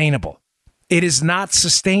sustainable. It is not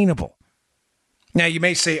sustainable. Now, you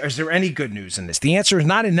may say, is there any good news in this? The answer is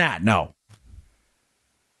not in that, no.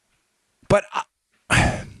 But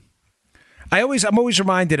I'm always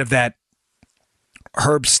reminded of that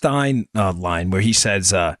Herb Stein line where he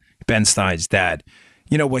says, Ben Stein's dad,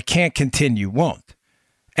 what can't continue won't.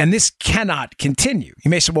 And this cannot continue. You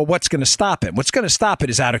may say, well, what's going to stop it? What's going to stop it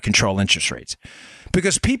is out of control interest rates.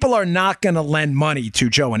 Because people are not going to lend money to,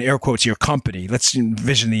 Joe, in air quotes, your company. Let's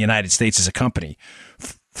envision the United States as a company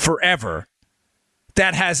forever.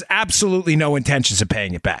 That has absolutely no intentions of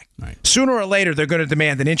paying it back. Right. Sooner or later, they're going to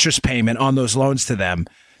demand an interest payment on those loans to them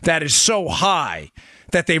that is so high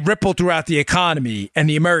that they ripple throughout the economy, and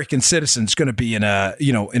the American citizen's going to be in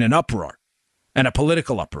an uproar, and a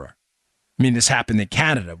political uproar. I mean, this happened in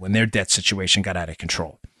Canada when their debt situation got out of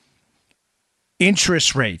control.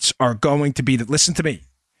 Interest rates are going to be listen to me.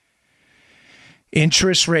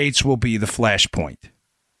 Interest rates will be the flashpoint.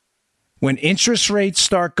 When interest rates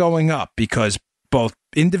start going up because both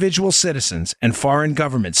individual citizens and foreign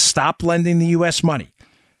governments stop lending the U.S. money.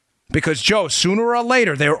 Because, Joe, sooner or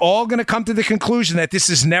later, they're all going to come to the conclusion that this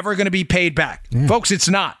is never going to be paid back. Yeah. Folks, it's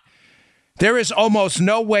not. There is almost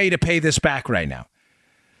no way to pay this back right now.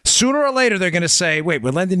 Sooner or later, they're going to say, wait,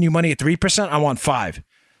 we're lending you money at 3%? I want 5.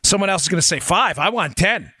 Someone else is going to say 5. I want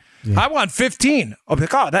 10. Yeah. I want 15. I'll be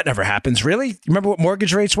like, oh, that never happens. Really? You remember what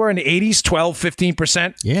mortgage rates were in the 80s? 12,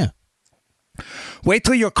 15%? Yeah. Wait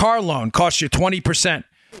till your car loan costs you 20%.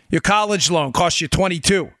 Your college loan costs you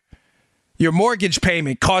 22%. Your mortgage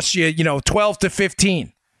payment costs you, 12 to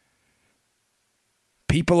 15%.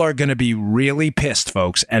 People are going to be really pissed,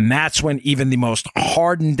 folks, and that's when even the most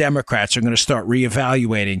hardened Democrats are going to start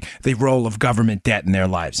reevaluating the role of government debt in their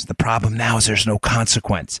lives. The problem now is there's no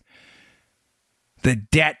consequence. The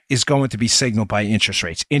debt is going to be signaled by interest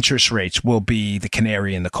rates. Interest rates will be the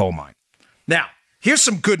canary in the coal mine. Now, here's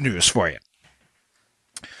some good news for you.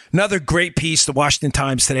 Another great piece, the Washington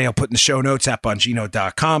Times today, I'll put in the show notes at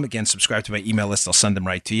bongino.com. Again, subscribe to my email list. I'll send them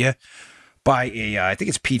right to you. By I think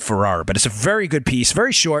it's Pete Ferrara, but it's a very good piece,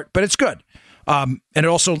 very short, but it's good. And it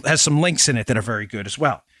also has some links in it that are very good as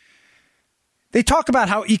well. They talk about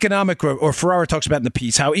how economic growth, or Ferrara talks about in the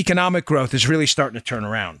piece, how economic growth is really starting to turn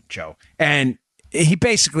around, Joe. And he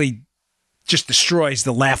basically just destroys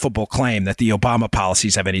the laughable claim that the Obama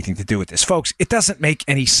policies have anything to do with this. Folks, it doesn't make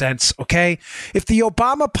any sense, okay? If the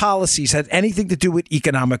Obama policies had anything to do with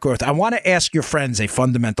economic growth, I want to ask your friends a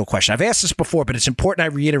fundamental question. I've asked this before, but it's important I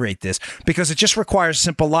reiterate this because it just requires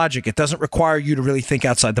simple logic. It doesn't require you to really think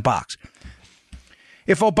outside the box.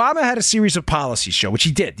 If Obama had a series of policies, Joe, which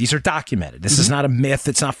he did, these are documented. This is not a myth.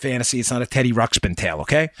 It's not fantasy. It's not a Teddy Ruxpin tale,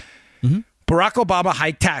 okay? Mm-hmm. Barack Obama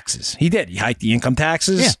hiked taxes. He did. He hiked the income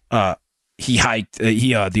taxes. Yeah. He hiked,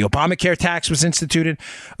 the Obamacare tax was instituted.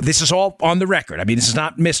 This is all on the record. I mean, this is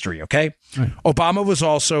not mystery, okay? Right. Obama was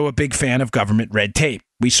also a big fan of government red tape.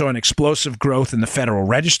 We saw an explosive growth in the Federal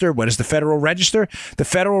Register. What is the Federal Register? The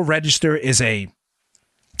Federal Register is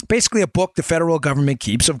basically a book the federal government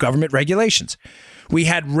keeps of government regulations. We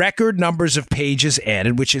had record numbers of pages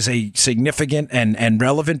added, which is a significant and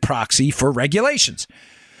relevant proxy for regulations.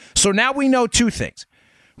 So now we know two things.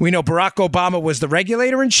 We know Barack Obama was the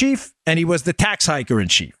regulator-in-chief, and he was the tax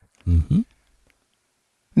hiker-in-chief. Mm-hmm.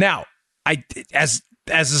 Now, as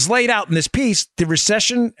as is laid out in this piece, the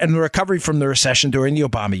recession and the recovery from the recession during the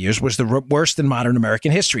Obama years was the worst in modern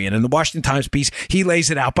American history. And in the Washington Times piece, he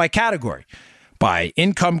lays it out by category, by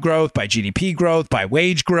income growth, by GDP growth, by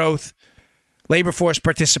wage growth, labor force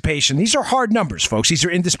participation. These are hard numbers, folks. These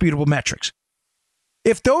are indisputable metrics.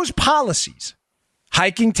 If those policies,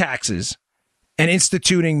 hiking taxes and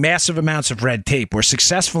instituting massive amounts of red tape, were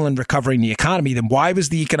successful in recovering the economy, then why was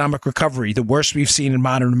the economic recovery the worst we've seen in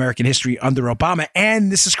modern American history under Obama?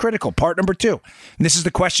 And this is critical, part number 2. And this is the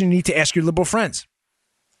question you need to ask your liberal friends.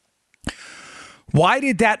 Why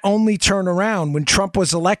did that only turn around when Trump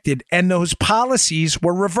was elected and those policies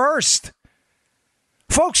were reversed?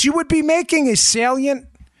 Folks, you would be making a salient,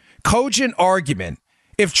 cogent argument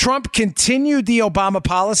if Trump continued the Obama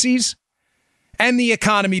policies and the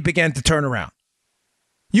economy began to turn around.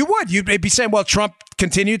 You would. You'd be saying, well, Trump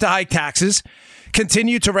continued to hike taxes,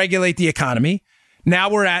 continued to regulate the economy. Now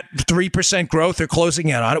we're at 3% growth or closing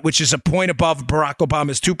in on it, which is a point above Barack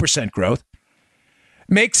Obama's 2% growth.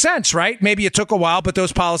 Makes sense, right? Maybe it took a while, but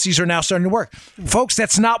those policies are now starting to work. Folks,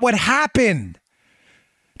 that's not what happened.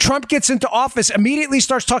 Trump gets into office, immediately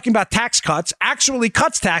starts talking about tax cuts, actually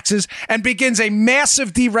cuts taxes, and begins a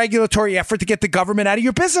massive deregulatory effort to get the government out of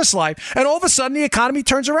your business life. And all of a sudden, the economy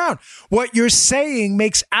turns around. What you're saying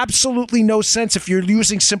makes absolutely no sense if you're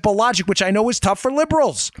using simple logic, which I know is tough for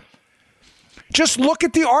liberals. Just look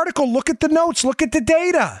at the article, look at the notes, look at the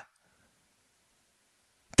data.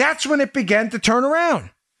 That's when it began to turn around.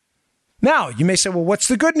 Now, you may say, well, what's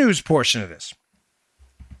the good news portion of this?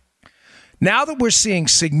 Now that we're seeing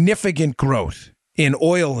significant growth in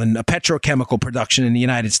oil and petrochemical production in the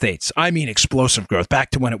United States, I mean explosive growth, back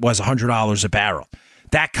to when it was $100 a barrel,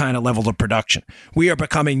 that kind of level of production. We are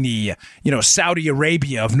becoming the, Saudi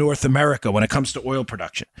Arabia of North America when it comes to oil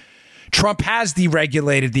production. Trump has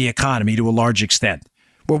deregulated the economy to a large extent.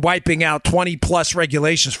 We're wiping out 20 plus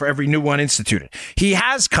regulations for every new one instituted. He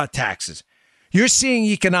has cut taxes. You're seeing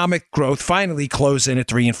economic growth finally close in at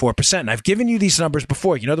 3% and 4%. And I've given you these numbers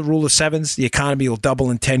before. You know the rule of sevens? The economy will double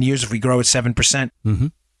in 10 years if we grow at 7%. Mm-hmm.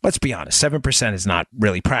 Let's be honest. 7% is not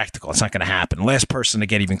really practical. It's not going to happen. The last person to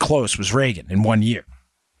get even close was Reagan in 1 year.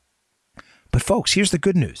 But folks, here's the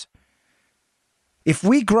good news. If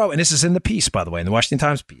we grow, and this is in the piece, by the way, in the Washington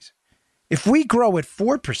Times piece, if we grow at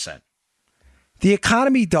 4%, the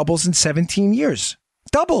economy doubles in 17 years.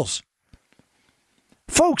 Doubles.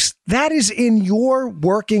 Folks, that is in your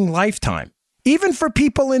working lifetime. Even for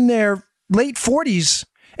people in their late 40s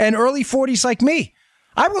and early 40s like me,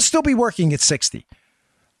 I will still be working at 60.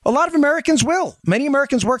 A lot of Americans will. Many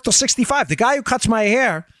Americans work till 65. The guy who cuts my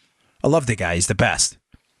hair, I love the guy. He's the best.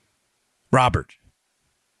 Robert,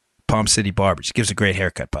 Palm City Barbers. He gives a great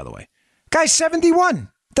haircut, by the way. Guy's 71.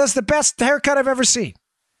 Does the best haircut I've ever seen.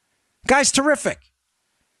 Guy's terrific.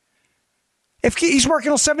 If he's working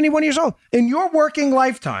till 71 years old, in your working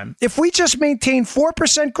lifetime, if we just maintain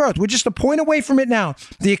 4% growth, we're just a point away from it now,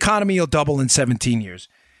 the economy will double in 17 years.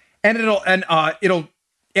 And it'll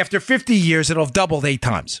after 50 years, it'll have doubled 8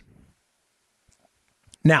 times.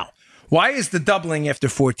 Now, why is the doubling after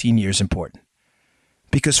 14 years important?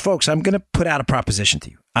 Because, folks, I'm going to put out a proposition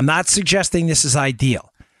to you. I'm not suggesting this is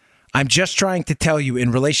ideal. I'm just trying to tell you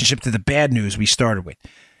in relationship to the bad news we started with,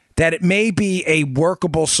 that it may be a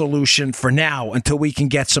workable solution for now until we can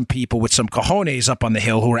get some people with some cojones up on the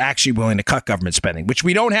hill who are actually willing to cut government spending, which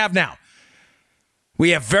we don't have now. We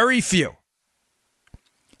have very few.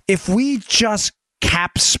 If we just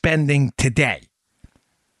cap spending today,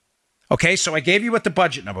 okay, so I gave you what the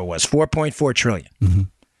budget number was, $4.4 trillion. Mm-hmm.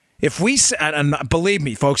 If we, and believe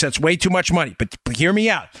me, folks, that's way too much money, but hear me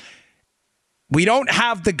out. We don't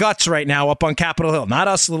have the guts right now up on Capitol Hill, not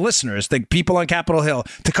us, the listeners, the people on Capitol Hill,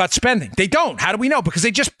 to cut spending. They don't. How do we know? Because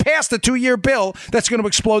they just passed a 2-year bill that's going to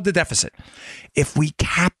explode the deficit. If we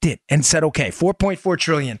capped it and said, okay, $4.4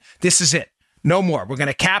 trillion, this is it. No more. We're going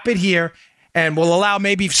to cap it here, and we'll allow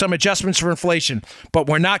maybe some adjustments for inflation, but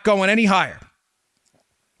we're not going any higher.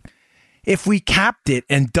 If we capped it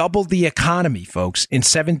and doubled the economy, folks, in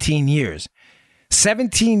 17 years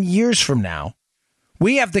from now,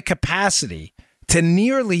 we have the capacity to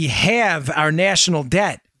nearly halve our national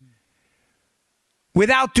debt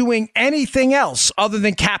without doing anything else other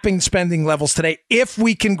than capping spending levels today if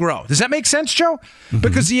we can grow. Does that make sense, Joe? Mm-hmm.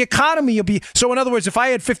 Because the economy will be... So in other words, if I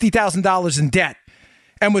had $50,000 in debt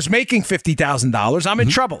and was making $50,000, I'm in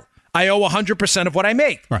trouble. I owe 100% of what I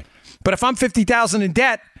make. Right. But if I'm $50,000 in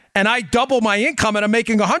debt and I double my income and I'm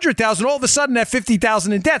making $100,000, all of a sudden that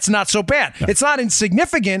 $50,000 in debt's not so bad. Yeah. It's not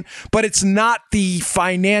insignificant, but it's not the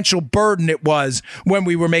financial burden it was when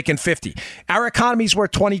we were making 50. Our economy's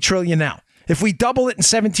worth $20 trillion now. If we double it in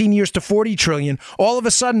 17 years to 40 trillion, all of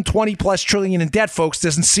a sudden 20 plus trillion in debt, folks,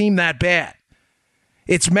 doesn't seem that bad.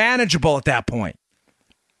 It's manageable at that point.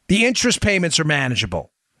 The interest payments are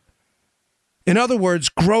manageable. In other words,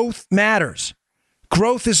 growth matters.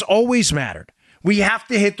 Growth has always mattered. We have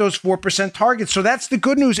to hit those 4% targets. So that's the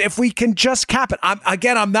good news. If we can just cap it.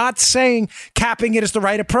 I'm not saying capping it is the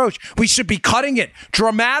right approach. We should be cutting it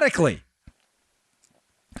dramatically.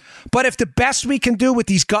 But if the best we can do with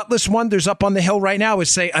these gutless wonders up on the Hill right now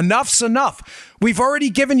is say, enough's enough. We've already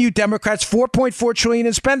given you Democrats $4.4 trillion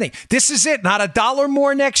in spending. This is it. Not a dollar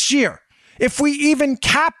more next year. If we even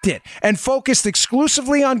capped it and focused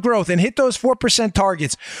exclusively on growth and hit those 4%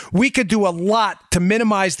 targets, we could do a lot to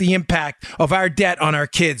minimize the impact of our debt on our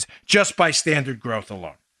kids just by standard growth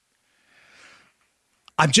alone.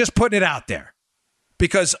 I'm just putting it out there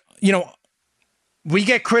because, we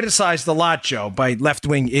get criticized a lot, Joe, by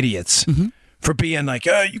left-wing idiots for being like,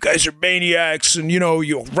 oh, you guys are maniacs and,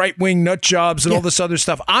 you right-wing nut jobs and all this other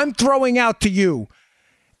stuff. I'm throwing out to you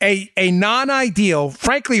a non-ideal,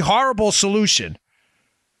 frankly horrible solution,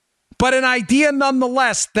 but an idea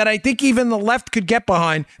nonetheless that I think even the left could get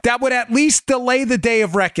behind that would at least delay the day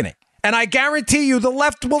of reckoning. And I guarantee you the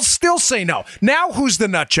left will still say no. Now who's the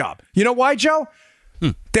nut job? You know why, Joe?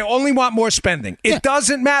 They only want more spending. It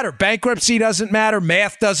doesn't matter. Bankruptcy doesn't matter.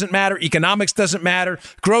 Math doesn't matter. Economics doesn't matter.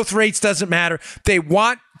 Growth rates doesn't matter. They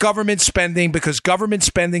want government spending because government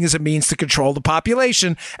spending is a means to control the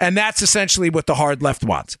population. And that's essentially what the hard left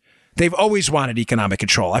wants. They've always wanted economic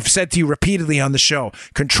control. I've said to you repeatedly on the show,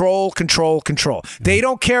 control, control, control. They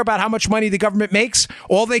don't care about how much money the government makes.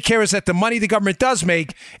 All they care is that the money the government does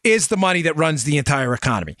make is the money that runs the entire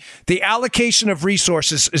economy. The allocation of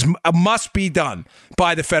resources must be done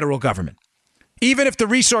by the federal government, even if the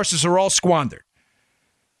resources are all squandered,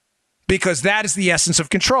 because that is the essence of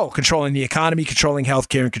control, controlling the economy, controlling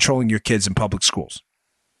healthcare, and controlling your kids in public schools.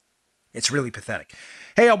 It's really pathetic.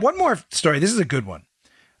 Hey, one more story. This is a good one.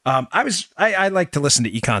 I like to listen to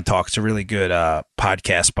Econ Talk. It's a really good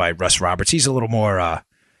podcast by Russ Roberts. He's a little more, I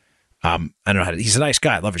don't know how to, he's a nice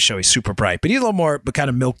guy. I love his show. He's super bright, but he's a little more kind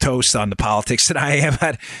of milquetoast on the politics than I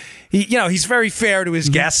am. He's very fair to his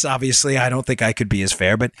guests. Obviously, I don't think I could be as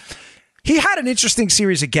fair, but he had an interesting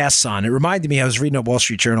series of guests on. It reminded me, I was reading a Wall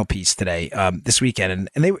Street Journal piece today, this weekend,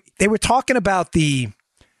 and they were talking about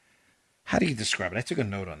how do you describe it? I took a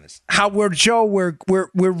note on this. How we're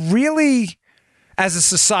really, as a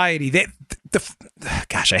society,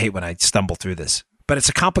 gosh, I hate when I stumble through this, but it's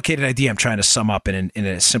a complicated idea I'm trying to sum up in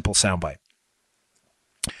a simple soundbite.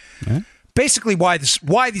 Basically, why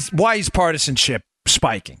is partisanship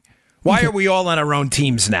spiking? Why are we all on our own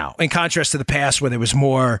teams now? In contrast to the past, where there was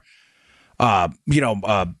more,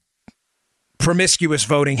 promiscuous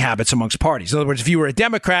voting habits amongst parties. In other words, if you were a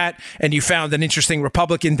Democrat and you found an interesting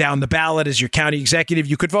Republican down the ballot as your county executive,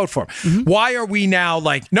 you could vote for him. Why are we now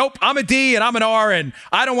like, nope, I'm a D and I'm an R and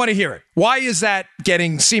I don't want to hear it? Why is that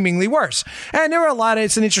getting seemingly worse? And there were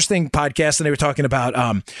it's an interesting podcast, and they were talking about,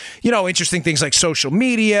 interesting things like social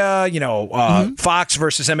media, Fox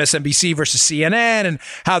versus MSNBC versus CNN, and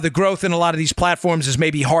how the growth in a lot of these platforms has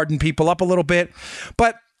maybe hardened people up a little bit.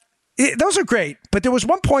 But those are great, but there was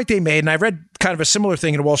one point they made, and I read kind of a similar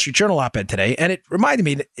thing in a Wall Street Journal op-ed today, and it reminded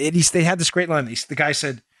me, they had this great line. The guy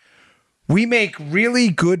said, we make really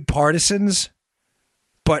good partisans,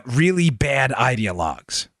 but really bad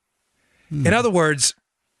ideologues. In other words,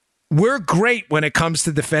 we're great when it comes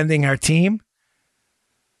to defending our team,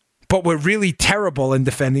 but we're really terrible in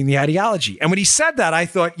defending the ideology. And when he said that, I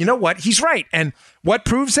thought, you know what? He's right. And what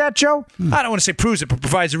proves that, Joe? I don't want to say proves it, but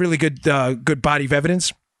provides a really good body of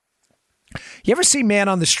evidence. You ever see Man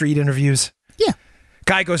on the Street interviews? Yeah.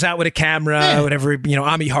 Guy goes out with a camera, whatever,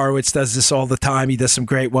 Ami Horowitz does this all the time. He does some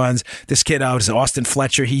great ones. This kid out is Austin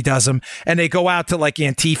Fletcher. He does them. And they go out to like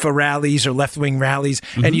Antifa rallies or left-wing rallies,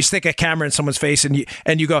 and you stick a camera in someone's face and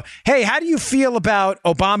you go, hey, how do you feel about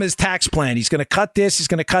Obama's tax plan? He's going to cut this. He's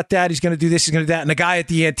going to cut that. He's going to do this. He's going to do that. And the guy at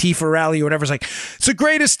the Antifa rally or whatever is like, it's the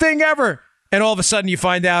greatest thing ever. And all of a sudden you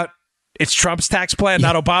find out it's Trump's tax plan,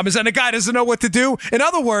 not Obama's, and the guy doesn't know what to do. In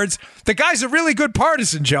other words, the guy's a really good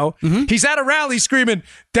partisan, Joe. He's at a rally screaming,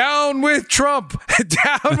 down with Trump,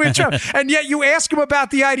 down with Trump. And yet you ask him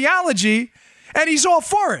about the ideology, and he's all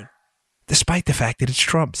for it, despite the fact that it's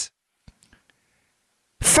Trump's.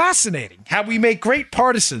 Fascinating how we make great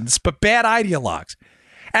partisans, but bad ideologues.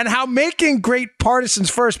 And how making great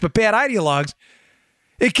partisans first, but bad ideologues,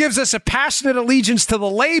 it gives us a passionate allegiance to the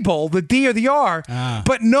label, the D or the R,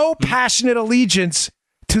 but no passionate allegiance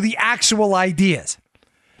to the actual ideas.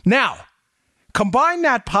 Now, combine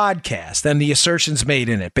that podcast and the assertions made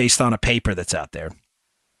in it based on a paper that's out there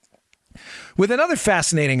with another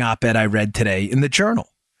fascinating op-ed I read today in the Journal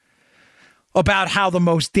about how the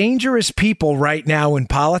most dangerous people right now in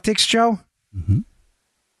politics, Joe, and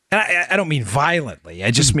I don't mean violently,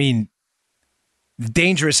 I just mean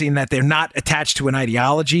dangerous in that they're not attached to an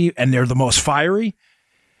ideology and they're the most fiery.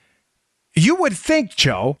 You would think,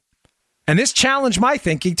 Joe, and this challenged my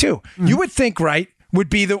thinking too, you would think, right, would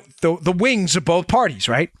be the wings of both parties,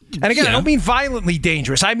 right? And again, I don't mean violently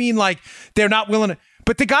dangerous. I mean like they're not willing to.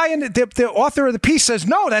 But the guy in the author of the piece says,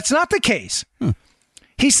 no, that's not the case.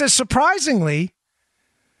 He says, surprisingly,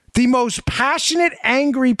 the most passionate,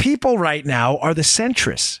 angry people right now are the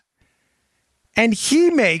centrists. And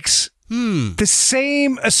he makes the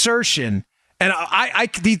same assertion. And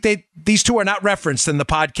these two are not referenced in the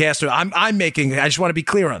podcast. I'm making, I just want to be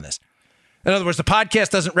clear on this. In other words, the podcast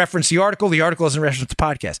doesn't reference the article doesn't reference the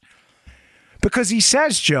podcast. Because he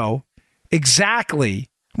says, Joe, exactly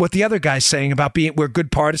what the other guy's saying about we're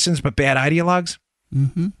good partisans but bad ideologues.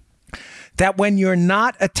 That when you're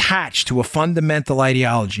not attached to a fundamental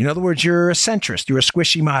ideology, in other words, you're a centrist, you're a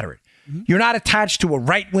squishy moderate, you're not attached to a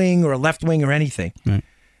right wing or a left wing or anything,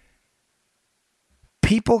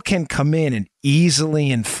 people can come in and easily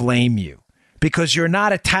inflame you because you're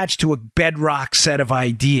not attached to a bedrock set of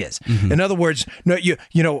ideas. In other words, no,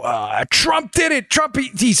 Trump did it. Trump,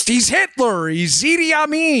 he's Hitler. He's Idi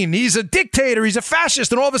Amin. He's a dictator. He's a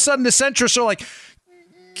fascist. And all of a sudden, the centrists are like,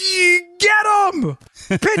 get him!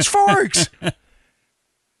 Pitchforks!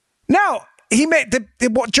 Now, he made in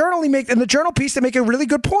the Journal piece, they make a really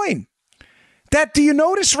good point. That, do you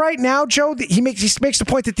notice right now, Joe, that he makes the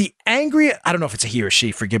point that the angry, I don't know if it's a he or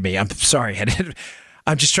she, forgive me, I'm sorry,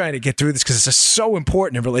 I'm just trying to get through this because it's just so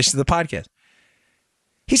important in relation to the podcast.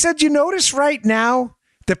 He said, you notice right now,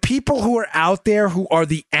 the people who are out there who are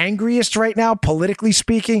the angriest right now, politically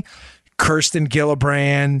speaking, Kirsten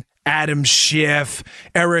Gillibrand, Adam Schiff,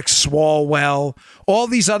 Eric Swalwell, all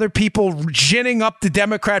these other people ginning up the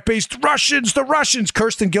Democrat base. The Russians,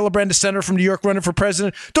 Kirsten Gillibrand, the senator from New York running for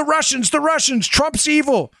president. The Russians, Trump's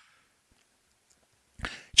evil.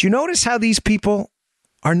 Do you notice how these people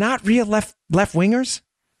are not real left-wingers?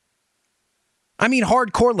 I mean,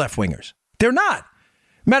 hardcore left-wingers. They're not.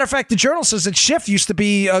 Matter of fact, the Journal says that Schiff used to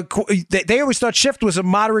be, they always thought Schiff was a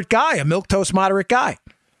moderate guy, a milquetoast moderate guy.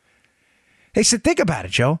 They said, think about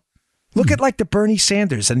it, Joe. Look at like the Bernie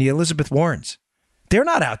Sanders and the Elizabeth Warrens. They're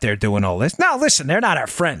not out there doing all this. Now, listen, they're not our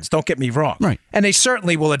friends. Don't get me wrong. Right. And they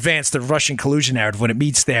certainly will advance the Russian collusion narrative when it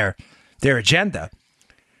meets their agenda.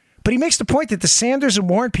 But he makes the point that the Sanders and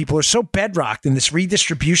Warren people are so bedrocked in this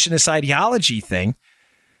redistributionist ideology thing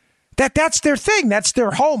that's their thing. That's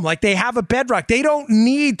their home. Like they have a bedrock. They don't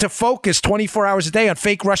need to focus 24 hours a day on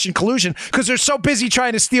fake Russian collusion because they're so busy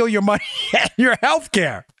trying to steal your money and your health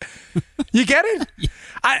care. You get it?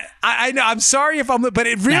 I know. I'm sorry if but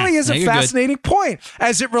it really is a fascinating point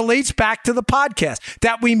as it relates back to the podcast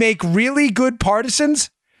that we make really good partisans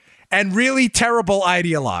and really terrible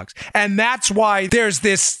ideologues. And that's why there's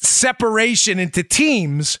this separation into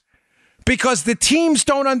teams, because the teams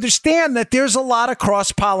don't understand that there's a lot of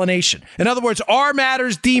cross-pollination. In other words, R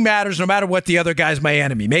matters, D matters, no matter what the other guy's my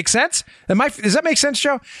enemy. Make sense? Does that make sense,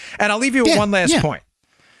 Joe? And I'll leave you with one last point.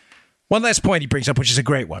 One last point he brings up, which is a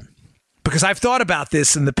great one, because I've thought about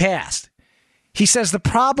this in the past. He says the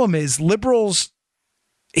problem is liberals.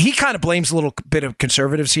 He kind of blames a little bit of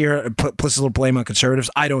conservatives here, puts a little blame on conservatives.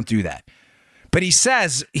 I don't do that. But he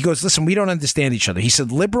goes, listen, we don't understand each other. He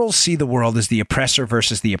said liberals see the world as the oppressor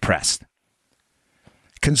versus the oppressed.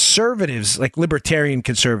 Conservatives, like libertarian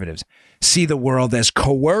conservatives, see the world as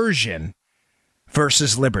coercion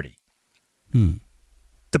versus liberty.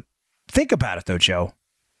 Think about it, though, Joe.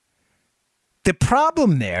 The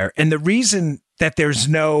problem there, and the reason that there's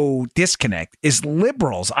no disconnect, is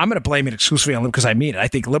liberals. I'm going to blame it exclusively on liberals because I mean it. I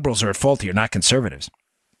think liberals are at fault here, not conservatives.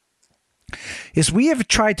 Is we have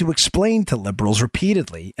tried to explain to liberals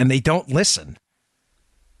repeatedly, and they don't listen,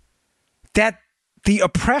 that the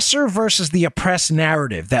oppressor versus the oppressed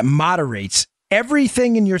narrative that moderates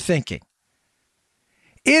everything in your thinking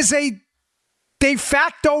is a de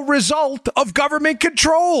facto result of government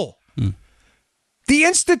control. The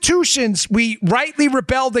institutions we rightly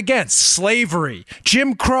rebelled against, slavery,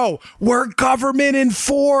 Jim Crow, were government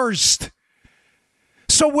enforced.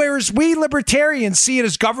 So whereas we libertarians see it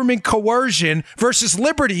as government coercion versus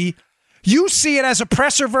liberty, you see it as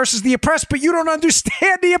oppressor versus the oppressed, but you don't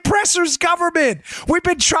understand the oppressor's government. We've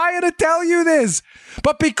been trying to tell you this.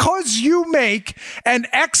 But because you make an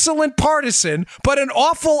excellent partisan, but an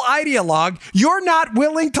awful ideologue, you're not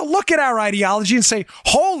willing to look at our ideology and say,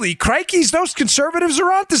 holy crikeys, those conservatives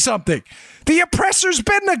are onto something. The oppressor's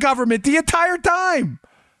been the government the entire time.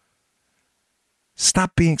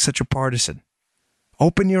 Stop being such a partisan.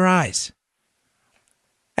 Open your eyes.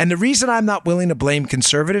 And the reason I'm not willing to blame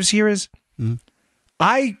conservatives here is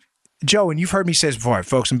Joe, and you've heard me say this before,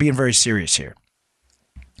 folks, I'm being very serious here.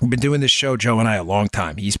 We've been doing this show, Joe and I, a long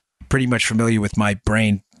time. He's pretty much familiar with my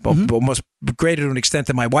brain, almost greater to an extent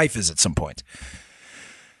than my wife is at some point.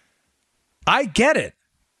 I get it.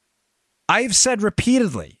 I've said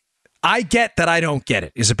repeatedly, I get that I don't get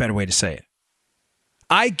it, is a better way to say it.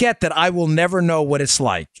 I get that I will never know what it's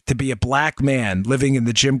like to be a black man living in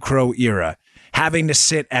the Jim Crow era, having to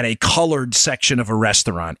sit at a colored section of a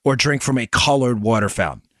restaurant or drink from a colored water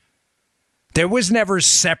fountain. There was never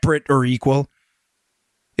separate or equal.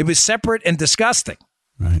 It was separate and disgusting.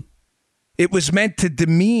 Right. It was meant to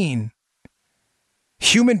demean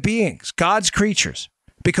human beings, God's creatures,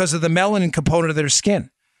 because of the melanin component of their skin.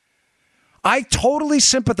 I totally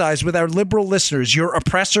sympathize with our liberal listeners, your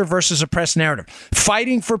oppressor versus oppressed narrative.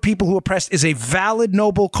 Fighting for people who oppressed is a valid,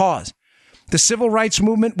 noble cause. The civil rights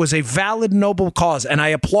movement was a valid, noble cause, and I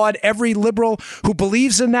applaud every liberal who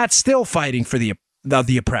believes in that still fighting for the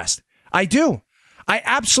oppressed. I do. I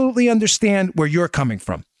absolutely understand where you're coming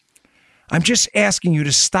from. I'm just asking you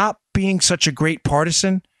to stop being such a great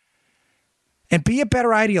partisan and be a better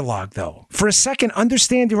ideologue, though. For a second,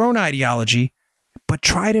 understand your own ideology, but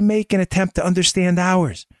try to make an attempt to understand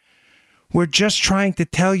ours. We're just trying to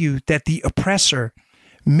tell you that the oppressor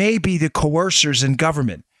may be the coercers in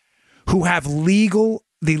government who have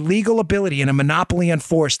the legal ability and a monopoly on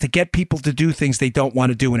force to get people to do things they don't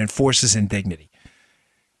want to do and enforces indignity.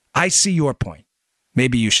 I see your point.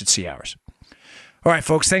 Maybe you should see ours. All right,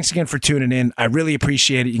 folks, thanks again for tuning in. I really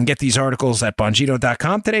appreciate it. You can get these articles at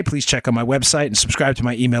Bongino.com today. Please check out my website and subscribe to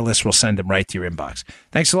my email list. We'll send them right to your inbox.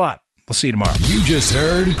 Thanks a lot. We'll see you tomorrow. You just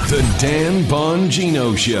heard The Dan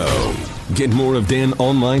Bongino Show. Get more of Dan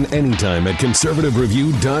online anytime at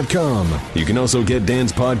conservativereview.com. You can also get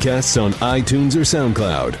Dan's podcasts on iTunes or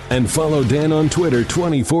SoundCloud. And follow Dan on Twitter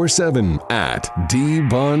 24/7 at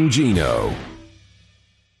DBongino.